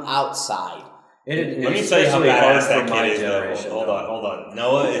bringing them outside. Let me tell you how badass that kid is, though. Hold on.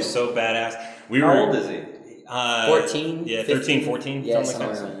 Noah is so badass. How old is he? 14? Yeah, 13, 14, something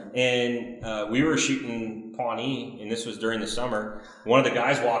like that. Like And we were shooting Pawnee, and this was during the summer. One of the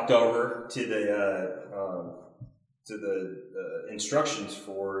guys walked over to the instructions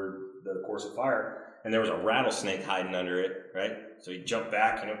for the course of fire, and there was a rattlesnake hiding under it, right? So he jumped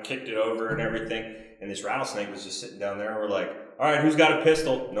back, kicked it over and everything, and this rattlesnake was just sitting down there, and we're like, all right, who's got a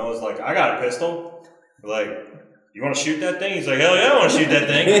pistol? Noah's like, I got a pistol. We're like, you want to shoot that thing? He's like, hell yeah, I want to shoot that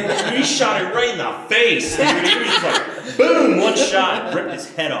thing. He shot it right in the face, dude. He was just like, boom, one shot, ripped his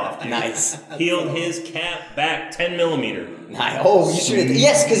head off, dude. Nice. Healed his cap back 10 millimeter. Nice. Oh, you shoot it.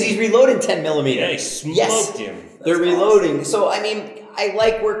 Yes, because he's reloading 10 millimeter. Yeah, he smoked him. They're reloading. Awesome. So, I mean, I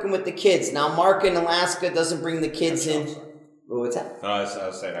like working with the kids. Now, Mark in Alaska doesn't bring the kids in. What's that? Oh, I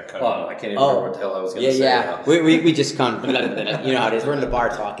was saying I cut. Oh, I can't even remember what the hell I was going to say. Yeah, we just can't. You know how it is. We're in the bar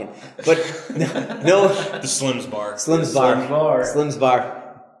talking. But no. The Slim's Bar. Slim's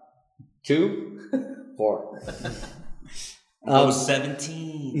Bar. 2, 4.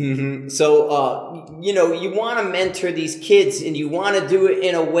 17. Mm-hmm. So, you want to mentor these kids, and you want to do it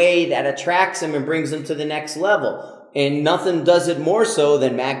in a way that attracts them and brings them to the next level. And nothing does it more so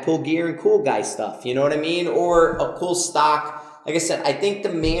than Magpul gear and cool guy stuff. You know what I mean? Or a cool stock. Like I said, I think the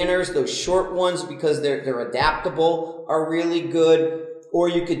Manners, those short ones, because they're adaptable, are really good. Or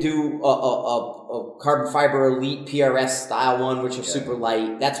you could do a carbon fiber elite PRS style one, which are super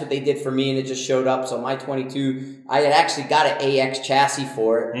light. That's what they did for me, and it just showed up. So my 22, I had actually got an AX chassis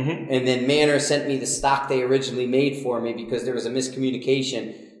for it, and then Manor sent me the stock they originally made for me because there was a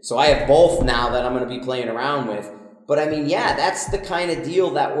miscommunication. So I have both now that I'm going to be playing around with. But I mean, yeah, that's the kind of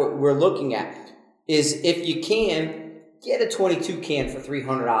deal that we're looking at. Is if you can get a 22 can for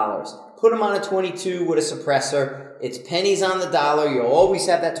 $300, put them on a 22 with a suppressor. It's pennies on the dollar. You'll always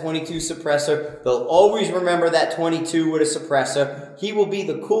have that 22 suppressor. They'll always remember that 22 with a suppressor. He will be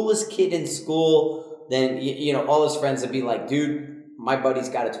the coolest kid in school. Then all his friends will be like, dude, my buddy's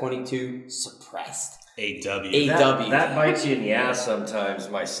got a 22 suppressed. AW. That bites you in the ass sometimes.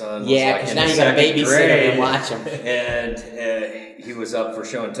 My son was because now you got to babysit him and watch him. And he was up for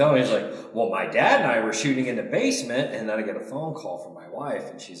show and tell. He's like, well, my dad and I were shooting in the basement, and then I get a phone call from my wife,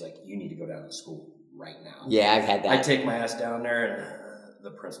 and she's like, you need to go down to school right now. Yeah, I've had that. I take my ass down there, and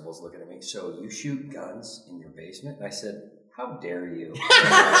the principal's looking at me. So you shoot guns in your basement? And I said, how dare you?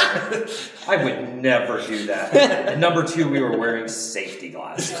 I would never do that. And number 2, we were wearing safety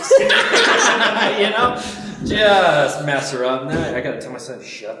glasses. Just mess her up. Now I got to tell my son,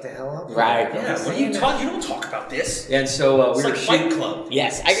 shut the hell up. Right. Yeah. What are you talking? You don't talk about this. And so we were Fight Club.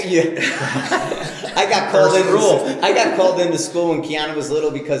 Yes. I got called in. I got called into school when Kiana was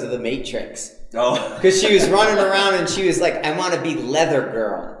little because of the Matrix. Oh. Because she was running around and she was like, I want to be Leather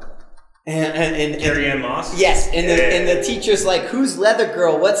Girl. And Carrie Ann Moss? Yes, and the teacher's like, who's Leather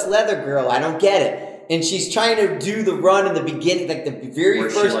Girl? What's Leather Girl? I don't get it. And she's trying to do the run in the beginning, like the very where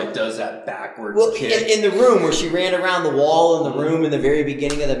first. She like does that backwards kick. In the room where she ran around the wall in the room in the very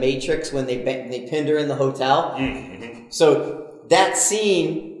beginning of the Matrix when they pinned her in the hotel. Mm-hmm. So that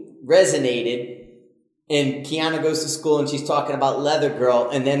scene resonated, and Keanu goes to school and she's talking about Leather Girl,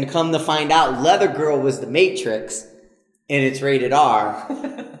 and then come to find out Leather Girl was the Matrix, and it's rated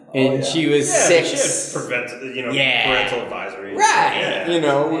R. And she was 6. She had parental advisory. Right.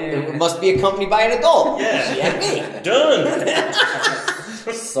 Yeah. It must be accompanied by an adult. Yeah. She had me. Done.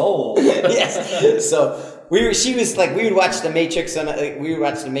 Sold. Yes. So we would watch the Matrix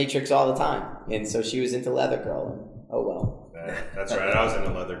all the time. And so she was into Leather Girl. And, oh well. That's right. I was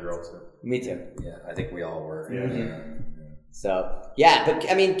into Leather Girl too. Me too. Yeah, I think we all were. Yeah. Mm-hmm. So, yeah, but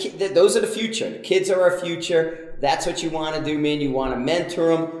I mean, those are the future. The kids are our future. That's what you want to do, man. You want to mentor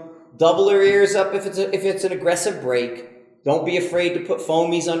them. Double their ears up if it's an aggressive break. Don't be afraid to put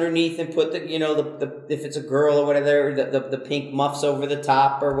foamies underneath and put the if it's a girl or whatever, the pink muffs over the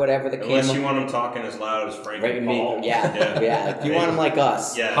top or whatever. Unless you want them talking as loud as Frank and Paul. Yeah. If you want them like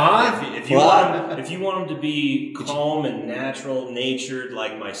us. Yeah. Huh? If you want them to be calm and natural natured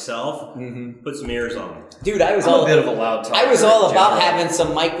like myself, put some ears on them. Dude, I'm a bit of a loud talker. I was all about having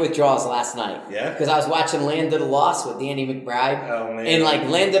some mic withdrawals last night. Yeah. Because I was watching Land of the Lost with Danny McBride. Oh man. And like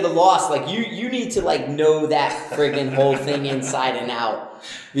Land of the Lost, like you need to like know that friggin' whole thing inside and out.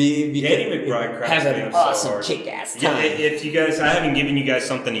 Danny McBride cracks me up awesome so hard. kick-ass time. Yeah, if you guys, I haven't given you guys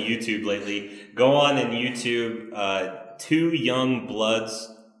something to YouTube lately. Go on and YouTube 2 Young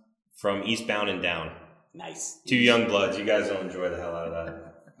Bloods from Eastbound and Down. Nice. 2 Young Bloods. You guys will enjoy the hell out of that.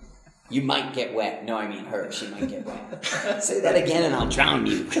 You might get wet. No, I mean her. She might get wet. Say that again and I'll drown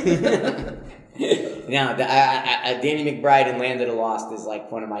you. No, Danny McBride and Land of the Lost is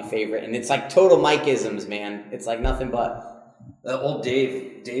like one of my favorite. And it's like total Mike-isms, man. It's like nothing but. Old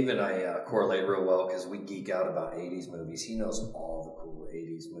Dave and I correlate real well because we geek out about 80s movies. He knows all the cool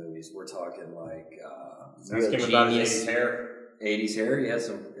 80s movies. We're talking like... Ask him about his 80s hair. 80s hair? He has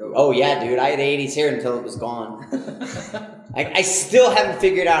some... Oh, yeah, dude. I had 80s hair until it was gone. I still haven't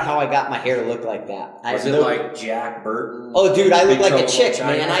figured out how I got my hair to look like that. Was it like Jack Burton? Oh, dude, I look like a chick,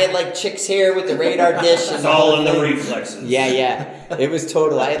 man. I had like chick's hair with the radar dish. And it's all in the reflexes. Yeah. It was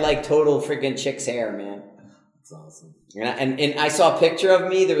total. I had like total freaking chick's hair, man. That's awesome. And I saw a picture of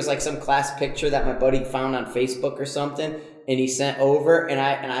me. There was like some class picture that my buddy found on Facebook or something, and he sent over. And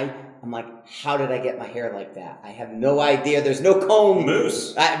I'm like, how did I get my hair like that? I have no idea. There's no comb.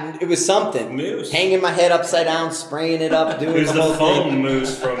 Mousse. It was something. Mousse. Hanging my head upside down, spraying it up, doing it was the whole foam thing.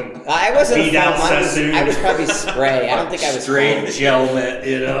 Mousse from. I wasn't Feed Out Sassoon. I was probably spray. I don't think I was straight foam. gel net,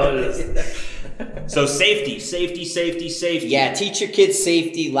 you know. So safety. Yeah, teach your kids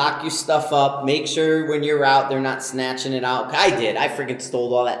safety. Lock your stuff up. Make sure when you're out, they're not snatching it out. I did. I freaking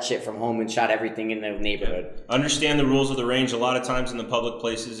stole all that shit from home and shot everything in the neighborhood. Understand the rules of the range. A lot of times in the public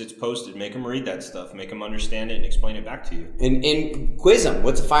places it's posted. Make them read that stuff. Make them understand it and explain it back to you. And quiz them.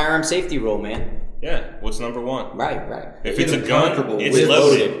 What's a firearm safety rule, man? Yeah. What's number 1? Right. If it's a gun, it's with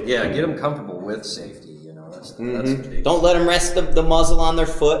loaded. Yeah, get them comfortable with safety. You know, that's big. Don't let them rest the muzzle on their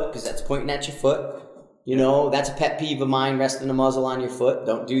foot because that's pointing at your foot. You know, that's a pet peeve of mine, resting the muzzle on your foot.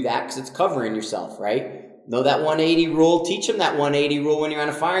 Don't do that because it's covering yourself, right? Know that 180 rule. Teach them that 180 rule when you're on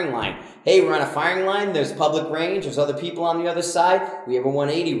a firing line. Hey, we're on a firing line. There's public range. There's other people on the other side. We have a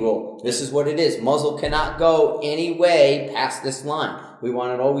 180 rule. This is what it is. Muzzle cannot go any way past this line. We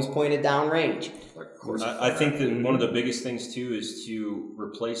want it always pointed down range. I think that one of the biggest things, too, is to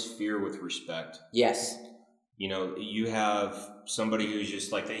replace fear with respect. Yes. You know, you have somebody who's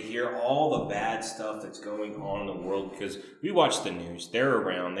just like, they hear all the bad stuff that's going on in the world because we watch the news. They're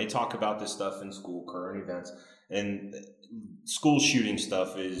around. They talk about this stuff in school, current events. And school shooting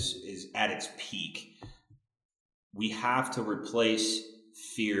stuff is at its peak. We have to replace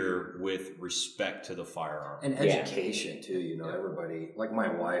fear with respect to the firearm. And education, too. You know, everybody, like my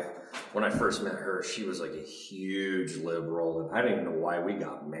wife, when I first met her, she was like a huge liberal. And I didn't even know why we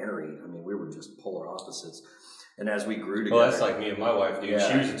got married. I mean, we were just polar opposites. And as we grew together... Well, that's like me and my wife, dude.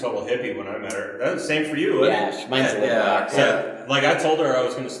 Yeah. She was a total hippie when I met her. That's the same for you, wasn't it? Mine's a liberal arts. Yeah. Like, I told her I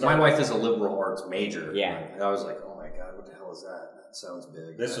was going to start... My wife is a liberal arts major. Yeah. And I was like, oh my God, what the hell is that? That sounds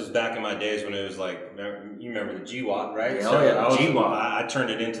big. This was back in my days when it was like... You remember the GWAT, right? Yeah, so GWAT. I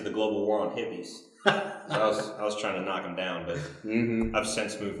turned it into the global war on hippies. So I was trying to knock them down, but I've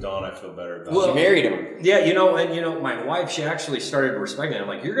since moved on. I feel better about it. You married him. Yeah, you know, my wife, she actually started respecting it. I'm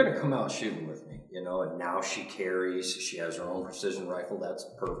like, you're going to come out shooting with me, you know, and now she carries, she has her own precision rifle that's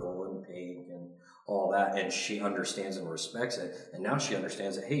purple and pink and all that, and she understands and respects it. And now she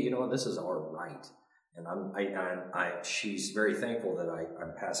understands that, hey, you know what, this is our right. And she's very thankful that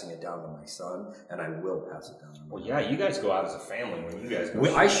I'm passing it down to my son, and I will pass it down to my Well, yeah, you guys go out as a family when you guys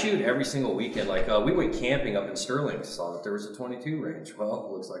go. I shoot every single weekend. Like, we went camping up in Sterling, saw that there was a 22 range. Well,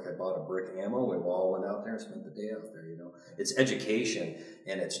 it looks like I bought a brick ammo, and we all went out there and spent the day out there, you know. It's education,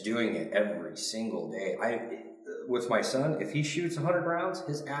 and it's doing it every single day. With my son, if he shoots 100 rounds,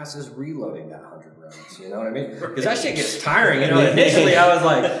 his ass is reloading that 100 rounds. You know what I mean? Because that shit gets tiring. You know, initially I was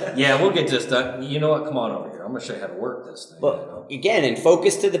like, yeah, we'll get this done. You know what? Come on over here. I'm going to show you how to work this thing. Well, you know? Again, and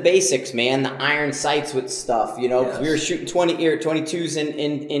focus to the basics, man. The iron sights with stuff, you know, 'cause we were shooting 22s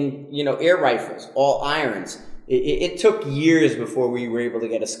in you know, air rifles, all irons. It took years before we were able to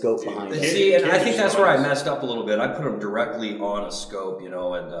get a scope behind it. See, and I think that's where I messed up a little bit. I put them directly on a scope, you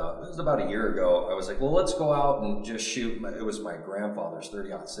know, and it was about a year ago. I was like, well, let's go out and just shoot. It was my grandfather's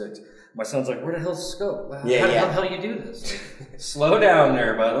 30-06. My son's like, where the hell's the scope? How the hell do you do this? Like, slow down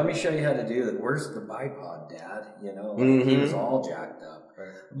there, bud. Let me show you how to do that. Where's the bipod, Dad? You know, like, he was all jacked up.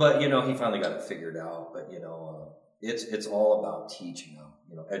 Right. But, you know, he finally got it figured out. But, you know, it's all about teaching them.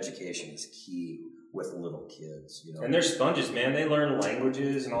 You know, education is key with little kids, you know. And they're sponges, man. They learn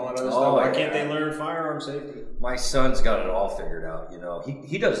languages and all that other stuff. Why can't they learn firearm safety? My son's got it all figured out, you know.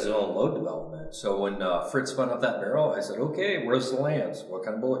 He does his own load development. So when Fritz spun up that barrel, I said, okay, where's the lands? What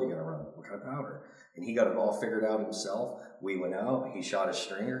kind of bullet are you going to run? What kind of powder? And he got it all figured out himself. We went out, he shot his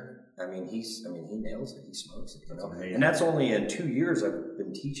stringer. I mean, he nails it. He smokes it, you know. And that's only in 2 years I've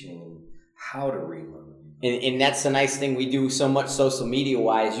been teaching him how to reload. And that's the nice thing. We do so much social media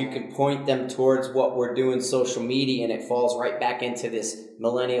wise. You can point them towards what we're doing social media, and it falls right back into this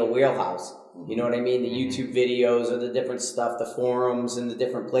millennial wheelhouse. You know what I mean? The YouTube videos or the different stuff, the forums and the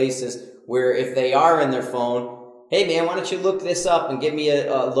different places where if they are in their phone, hey man, why don't you look this up and give me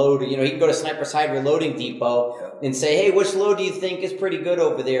a load? You know, you can go to Sniper Side Reloading Depot and say, hey, which load do you think is pretty good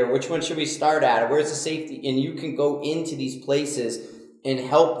over there? Which one should we start at? Where's the safety? And you can go into these places and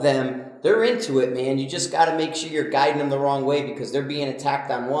help them. They're into it, man. You just got to make sure you're guiding them the wrong way because they're being attacked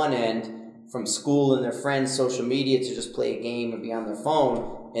on one end from school and their friends, social media to just play a game and be on their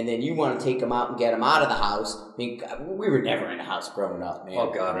phone. And then you want to take them out and get them out of the house. I mean, God, we were never in a house growing up, man.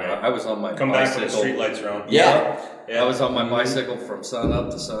 Oh, God. Right. I was on my bicycle. Back when the street lights are on. Yeah. I was on my bicycle from sun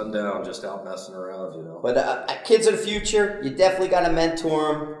up to sundown, just out messing around, you know. But kids of the future, you definitely got to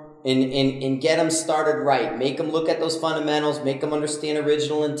mentor them. And get them started right. Make them look at those fundamentals. Make them understand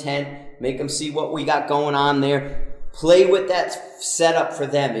original intent. Make them see what we got going on there. Play with that setup for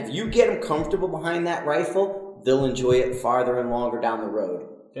them. If you get them comfortable behind that rifle, they'll enjoy it farther and longer down the road.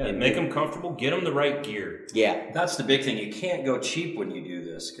 Yeah, and make them comfortable. Get them the right gear. Yeah. That's the big thing. You can't go cheap when you do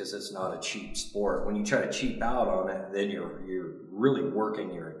this because it's not a cheap sport. When you try to cheap out on it, then you're really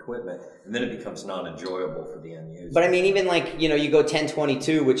working your equipment, and then it becomes non-enjoyable for the end user. But I mean, even like, you know, you go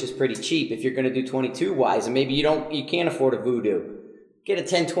 10-22, which is pretty cheap if you're going to do 22 wise, and maybe you can't afford a Voodoo. Get a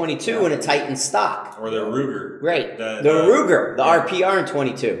 10-22 and a Titan stock. Or the Ruger. Right. The Ruger, the RPR in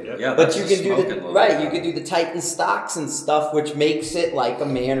 22. Yep. Yeah, but you can do you can do the Titan stocks and stuff, which makes it like a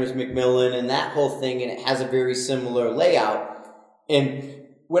Manners Macmillan and that whole thing, and it has a very similar layout. And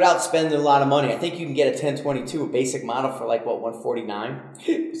without spending a lot of money, I think you can get a 10-22, a basic model for like what, $149?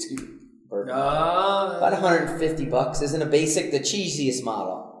 Excuse me. About $150 isn't a basic, the cheesiest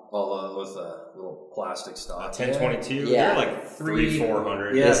model. Well, with a little plastic stock. 10-22? Yeah. They're like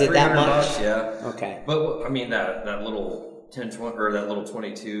 $300-$400. Yeah, is it that much? Bucks, yeah. Okay. But I mean that little 10-20 or that little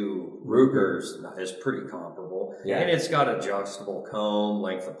 22 Ruger's is pretty comparable. Yeah. And it's got adjustable comb,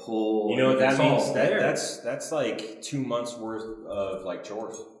 length of pull. You know what that means? That's That's like 2 months worth of like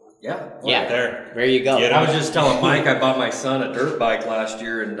chores. yeah. Yeah. There you go. I was just telling Mike I bought my son a dirt bike last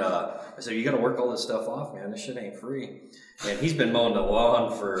year, and I said, you got to work all this stuff off, man. This shit ain't free. And he's been mowing the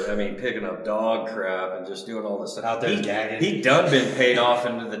lawn picking up dog crap and just doing all this stuff. Out there gagging. He done been paid off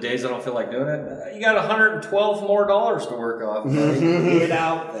into the days I don't feel like doing it. You got $112 more to work off, buddy. Get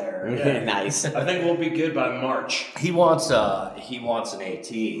out there. Yeah. Nice. I think we'll be good by March. He wants an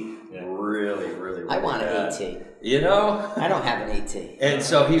AT. Yeah. Really I want bad. an AT. You know? I don't have an AT. And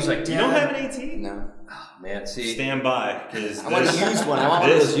so he was like, you don't have an AT? No. Oh, man, see. Stand by, because I want to use one. I want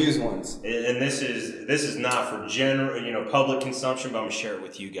one of those used ones. And this is not for general, public consumption, but I'm gonna share it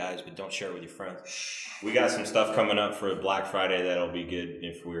with you guys, but don't share it with your friends. We got some stuff coming up for Black Friday that'll be good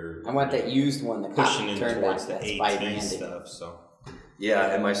if we're. I want that used one. The pushing in towards back, the AT stuff. So.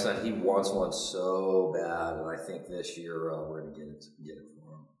 Yeah, and my son, he wants one so bad, and I think this year we're gonna get it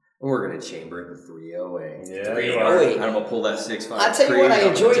for him. We're going to chamber it in 308. Yeah, 308. I'm going to pull that 6.5. I'll tell you what, I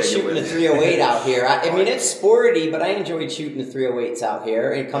enjoy shooting the 308 out here. I mean, it's sporty, but I enjoy shooting the 308s out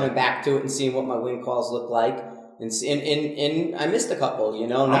here and coming back to it and seeing what my wind calls look like. And I missed a couple, you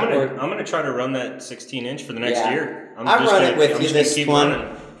know. I'm gonna try to run that 16-inch for the next year. I'll run it with you this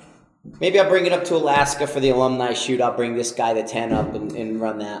one. Maybe I'll bring it up to Alaska for the alumni shoot. I'll bring this guy the 10 up and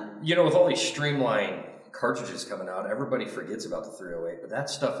run that. You know, with all these streamline cartridges coming out, everybody forgets about the 308, but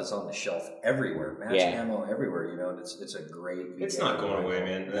that stuff is on the shelf everywhere. Match ammo everywhere, you know, and it's a great... It's not going away,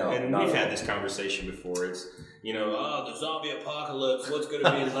 man. No, and we've had this conversation before. It's, you know, the zombie apocalypse, what's going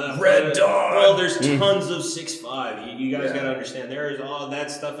to be left? Red Dawn! Well, there's tons of 6.5. You guys got to understand, there is that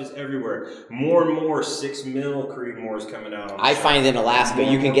stuff is everywhere. More and more 6mm Creedmoors coming out. I find in Alaska,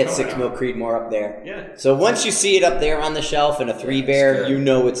 you can get 6mm Creedmoor up there. Yeah. So once you see it up there on the shelf in a 3-bear, you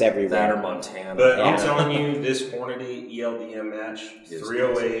know it's everywhere. That or Montana. But I'm telling you, this Hornady ELDM match,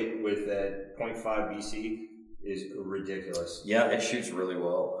 308 with that .5 BC is ridiculous. Yeah, it shoots really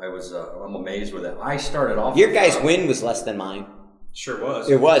well. I'm amazed with it. I started off. Your guys' wind was less than mine. Sure was.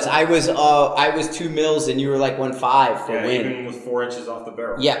 It was. I was 2 mils and you were like 1.5 for wind. Even with 4 inches off the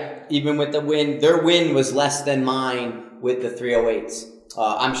barrel. Yeah, even with the wind, their wind was less than mine with the 308s.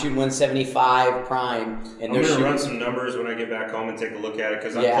 I'm shooting 175 prime, and I'm gonna run some numbers when I get back home and take a look at it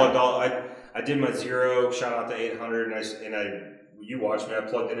because I plugged I did my 0, shot out to 800, and you watched me. I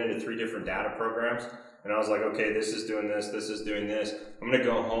plugged it into 3 different data programs, and I was like, okay, this is doing this is doing this. I'm gonna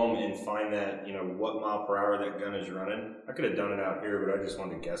go home and find that, you know, what mile per hour that gun is running. I could have done it out here, but I just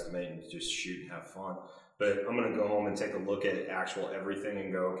wanted to guesstimate and just shoot and have fun. But I'm gonna go home and take a look at actual everything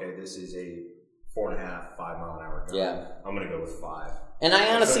and go, okay, this is a 4.5, 5 mile an hour gun. Yeah, I'm gonna go with 5. And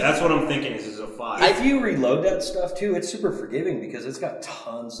I honestly... So that's what I'm thinking is a 5. If you reload that stuff, too, it's super forgiving because it's got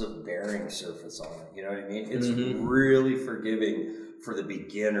tons of bearing surface on it. You know what I mean? It's really forgiving for the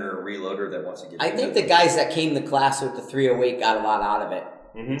beginner reloader that wants to get I think the guys that came to class with the 308 got a lot out of it.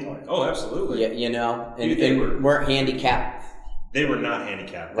 Mm-hmm. Oh, absolutely. Yeah, you know? And weren't handicapped. They were not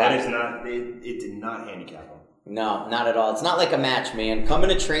handicapped. Right. That is not... It did not handicap them. No, not at all. It's not like a match, man. Coming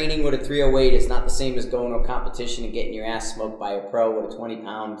to training with a 308 is not the same as going to a competition and getting your ass smoked by a pro with a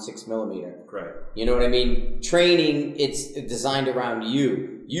 20-pound 6mm. Right. You know what I mean? Training, it's designed around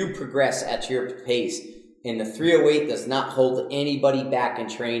you. You progress at your pace. And the 308 does not hold anybody back in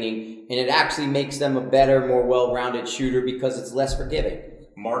training. And it actually makes them a better, more well-rounded shooter because it's less forgiving.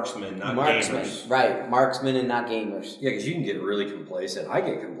 Marksman, not gamers. Right. Marksman and not gamers. Yeah, because you can get really complacent. I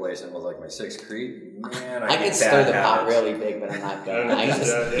get complacent with like my 6 Creed. Man, I can stir the pot really big, but I'm not going.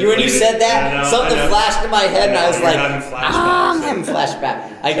 When you said that, something flashed in my head, and I was like, I'm having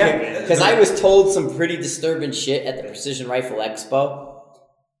flashback. Because I was told some pretty disturbing shit at the Precision Rifle Expo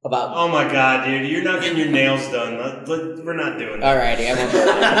about... Oh my god, dude, you're not getting your nails done. We're not doing that. Alrighty, I won't do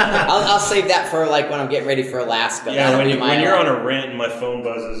that. I'll save that for like when I'm getting ready for Alaska. Yeah, when you're on a rant and my phone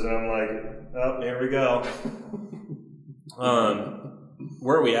buzzes and I'm like, oh, here we go.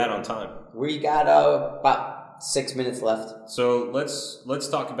 Where are we at on time? We got about 6 minutes left. So let's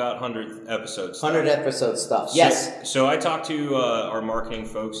talk about 100th episode stuff. 100 episode stuff. Yes. So I talked to our marketing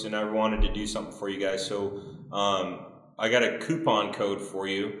folks and I wanted to do something for you guys. So I got a coupon code for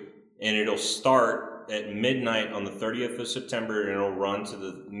you, and it'll start at midnight on the 30th of September, and it'll run to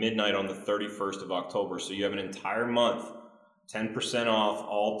the midnight on the 31st of October. So you have an entire month, 10% off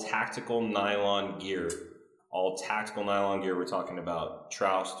all tactical nylon gear. All tactical nylon gear. We're talking about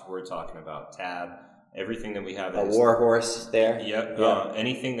Troust. We're talking about Tab. Everything that we have. A Warhorse there. Yep. Yeah.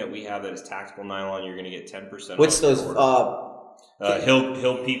 Anything that we have that is tactical nylon, you're going to get 10% What's off. those...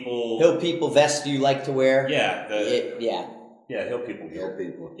 Hill People. Hill People vest you like to wear? Yeah. Hill People gear.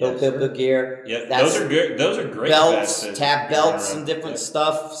 Hill People gear. Yeah, those are good. Those are great belts, vests. tab belts, and different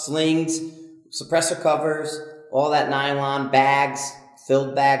stuff. Slings, suppressor covers, all that nylon. Bags,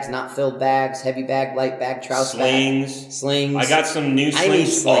 filled bags, not filled bags, heavy bag, light bag, Troust slings. I got some new slings. I need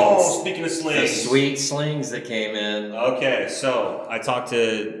slings. Oh, speaking of slings, the sweet slings that came in. Okay, so I talked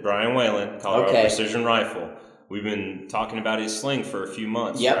to Brian Whalen, Colorado Precision Rifle. We've been talking about his sling for a few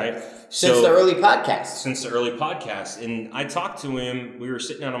months, right? Since the early podcast. Since the early podcast. And I talked to him, we were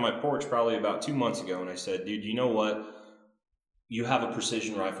sitting out on my porch probably about 2 months ago, and I said, dude, you know what? You have a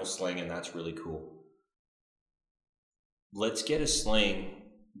precision rifle sling, and that's really cool. Let's get a sling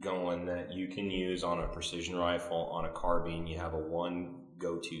going that you can use on a precision rifle, on a carbine. You have a one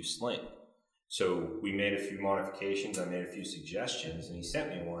go-to sling. So we made a few modifications. I made a few suggestions, and he sent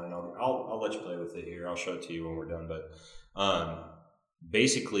me one. And I'll let you play with it here. I'll show it to you when we're done. But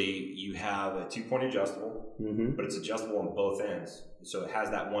basically, you have a 2-point adjustable, but it's adjustable on both ends. So it has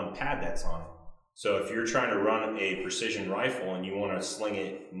that one pad that's on it. So if you're trying to run a precision rifle and you want to sling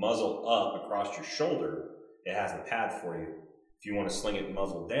it muzzle up across your shoulder, it has the pad for you. If you want to sling it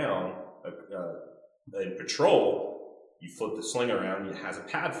muzzle down in patrol, you flip the sling around and it has a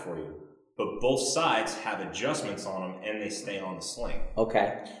pad for you. But both sides have adjustments on them and they stay on the sling.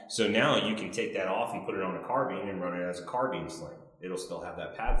 Okay. So now you can take that off and put it on a carbine and run it as a carbine sling. It'll still have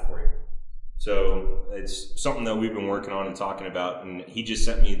that pad for you. So it's something that we've been working on and talking about, and he just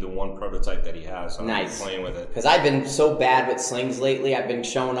sent me the one prototype that he has. So I'm Nice. playing with it. Because I've been so bad with slings lately. I've been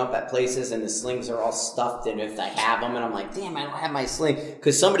showing up at places and the slings are all stuffed, and if I have them, and I'm like, damn, I don't have my sling.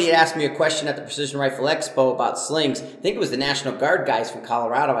 Because somebody had asked me a question at the Precision Rifle Expo about slings. I think it was the National Guard guys from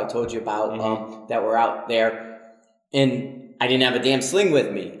Colorado I told you about that were out there, and I didn't have a damn sling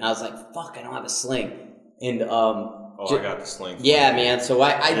with me. And I was like, fuck, I don't have a sling. And I got the sling. yeah, man. So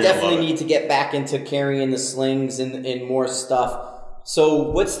I definitely need to get back into carrying the slings and more stuff.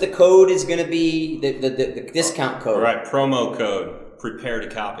 So what's the code is going to be, the discount code? All right, promo code, prepare to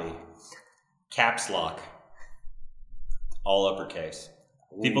copy. Caps lock. All uppercase.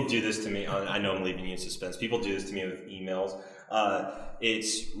 People do this to me. I know I'm leaving you in suspense. People do this to me with emails.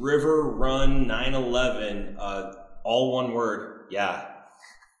 It's River Run 911, all one word. Yeah.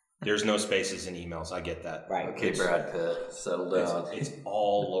 There's no spaces in emails. I get that. Right. Okay, Brad Pitt, settle down. It's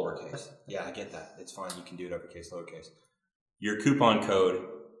all lowercase. Yeah, I get that. It's fine. You can do it uppercase, lowercase. Your coupon code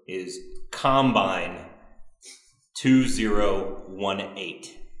is Combine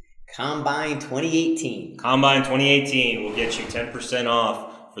 2018. Combine 2018. Combine 2018 will get you 10% off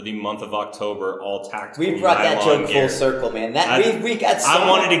for the month of October, all tactical. We brought that joke gear. full circle, man. We got. I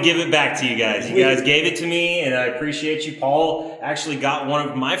wanted to give it back to you guys. You guys gave it to me, and I appreciate you. Paul actually got one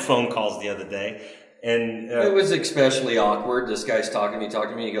of my phone calls the other day, and it was especially awkward. This guy's talking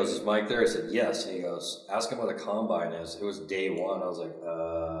to me. He goes, "Is Mike there?" I said, "Yes." And he goes, "Ask him what a combine is." It was day one. I was like,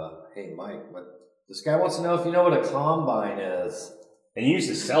 "Hey, Mike, what? This guy wants to know if you know what a combine is." And you used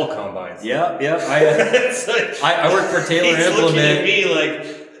to sell combines. Yeah. I work for Taylor He's Implement. looking at me like,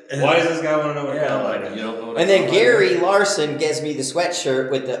 why does this guy want to know what a combine is? You don't know what a And then combine Gary is? Larson gives me the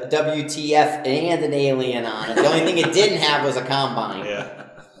sweatshirt with the WTF and an alien on it. The only thing it didn't have was a combine. Yeah.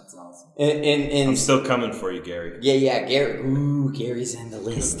 That's awesome. And I'm still coming for you, Gary. yeah, Gary. Ooh, Gary's in the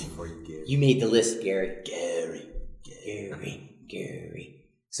list. Coming for you, Gary. You made the list, Gary. Gary.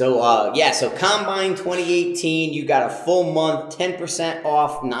 So, so Combine 2018, you got a full month, 10%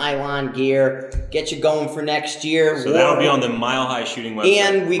 off nylon gear. Get you going for next year. So that'll be on the Mile High Shooting website.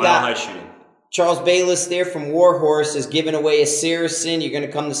 And we Mile got High Shooting. Charles Bayless there from Warhorse is giving away a Saracen. You're going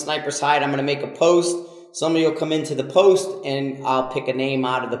to come to Sniper's Hide. I'm going to make a post. Somebody will come into the post, and I'll pick a name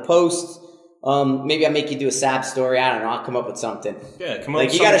out of the post. Maybe I'll make you do a sad story. I don't know. I'll come up with something. Yeah, come up like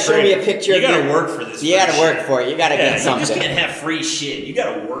with you got to something show me a creative. picture. You got to work for this. You got to work for it. You got to get something. You just can't have free shit. You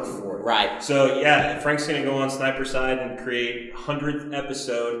got to work for it. Right. So yeah, Frank's gonna go on Sniper's Side and create 100th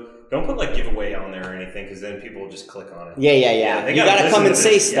episode. Don't put like giveaway on there or anything, because then people will just click on it. Yeah. They You got to come and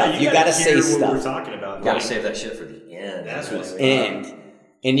say this. stuff. Yeah, you got to hear say what stuff. we're talking about. You gotta save that shit for the end. That's what's And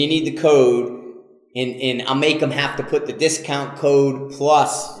you need the code. And I'll make them have to put the discount code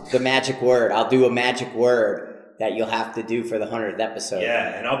plus the magic word. I'll do a magic word that you'll have to do for the 100th episode.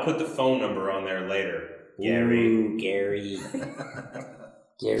 Yeah, and I'll put the phone number on there later. Gary. Ooh, Gary.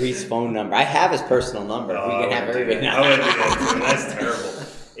 Gary's phone number. I have his personal number. Oh, We can have everything. I would do that too. That's terrible.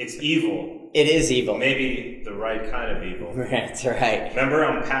 It's evil. It is evil. Maybe the right kind of evil. That's right. Remember,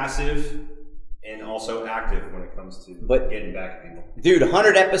 I'm passive and also active when it comes to getting back at people. Dude,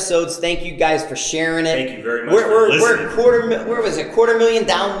 100 episodes. Thank you guys for sharing it. Thank you very much for listening. We're where was it? 250,000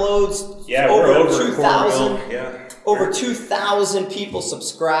 downloads. Yeah, we're over 2,000. Yeah. Over 2,000 people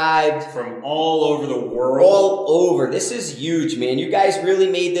subscribed. From all over the world. All over. This is huge, man. You guys really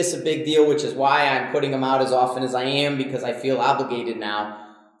made this a big deal, which is why I'm putting them out as often as I am, because I feel obligated now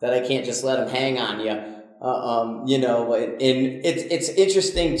that I can't just let them hang on you. And it's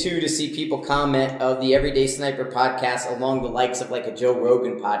interesting too to see people comment of the Everyday Sniper podcast along the likes of like a Joe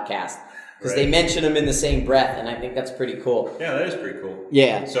Rogan podcast, because they mention them in the same breath, and I think that's pretty cool. Yeah, that is pretty cool.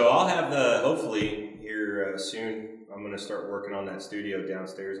 Yeah. So I'll have hopefully here soon. I'm going to start working on that studio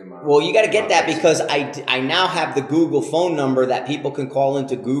downstairs in my. Well, you got to get that, because I now have the Google phone number that people can call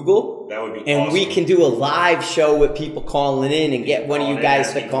into Google. That would be and awesome. we can do a live show with people calling in and get one of you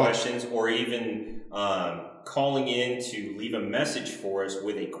guys to call questions, or even calling in to leave a message for us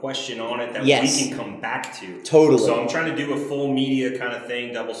with a question on it that we can come back to. Totally. So I'm trying to do a full media kind of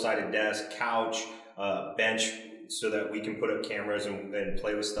thing, double-sided desk, couch, bench, so that we can put up cameras and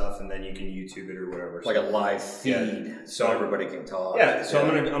play with stuff, and then you can YouTube it or whatever. Like a live feed, so everybody can talk. Yeah, so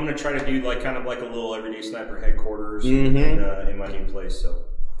I'm gonna try to do like kind of like a little Everyday Sniper headquarters in my new place. So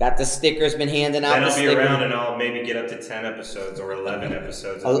Got the stickers, been handing out Then the I'll be stickers. around and I'll maybe get up to 10 episodes or 11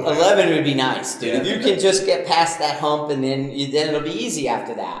 episodes. 11 would be nice, dude. Yeah. If you can just get past that hump, and then it'll be easy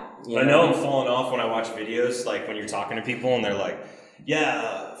after that. I know I'm falling off when I watch videos, like when you're talking to people and they're like,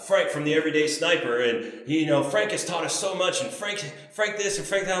 yeah, Frank from the Everyday Sniper, and Frank has taught us so much, and Frank this and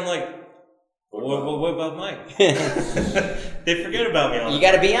Frank that. I'm like, what about Mike? They forget about me all the time. You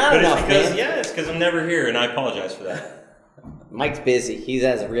got to be on enough, man. Yeah, it's because I'm never here, and I apologize for that. Mike's busy. He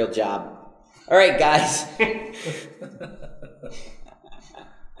has a real job. All right, guys.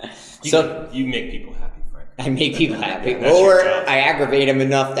 You make people happy, Frank. I make people happy. That's your Or job. I aggravate them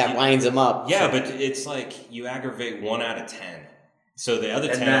enough that winds them up. Yeah, but it's like you aggravate 1 out of 10. So the other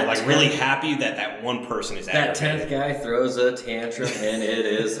And 10 that are like 10 really happy that one person is That aggravated. 10th guy throws a tantrum, and it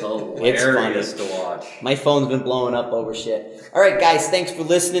is hilarious to watch. My phone's been blowing up over shit. All right, guys, thanks for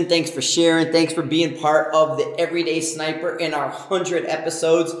listening. Thanks for sharing. Thanks for being part of the Everyday Sniper in our 100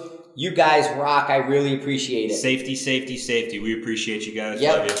 episodes. You guys rock. I really appreciate it. Safety, safety, safety. We appreciate you guys.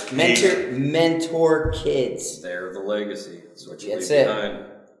 Yep. Love you. Mentor kids. They're the legacy. That's what you That's leave it. behind.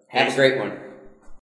 Have a great one.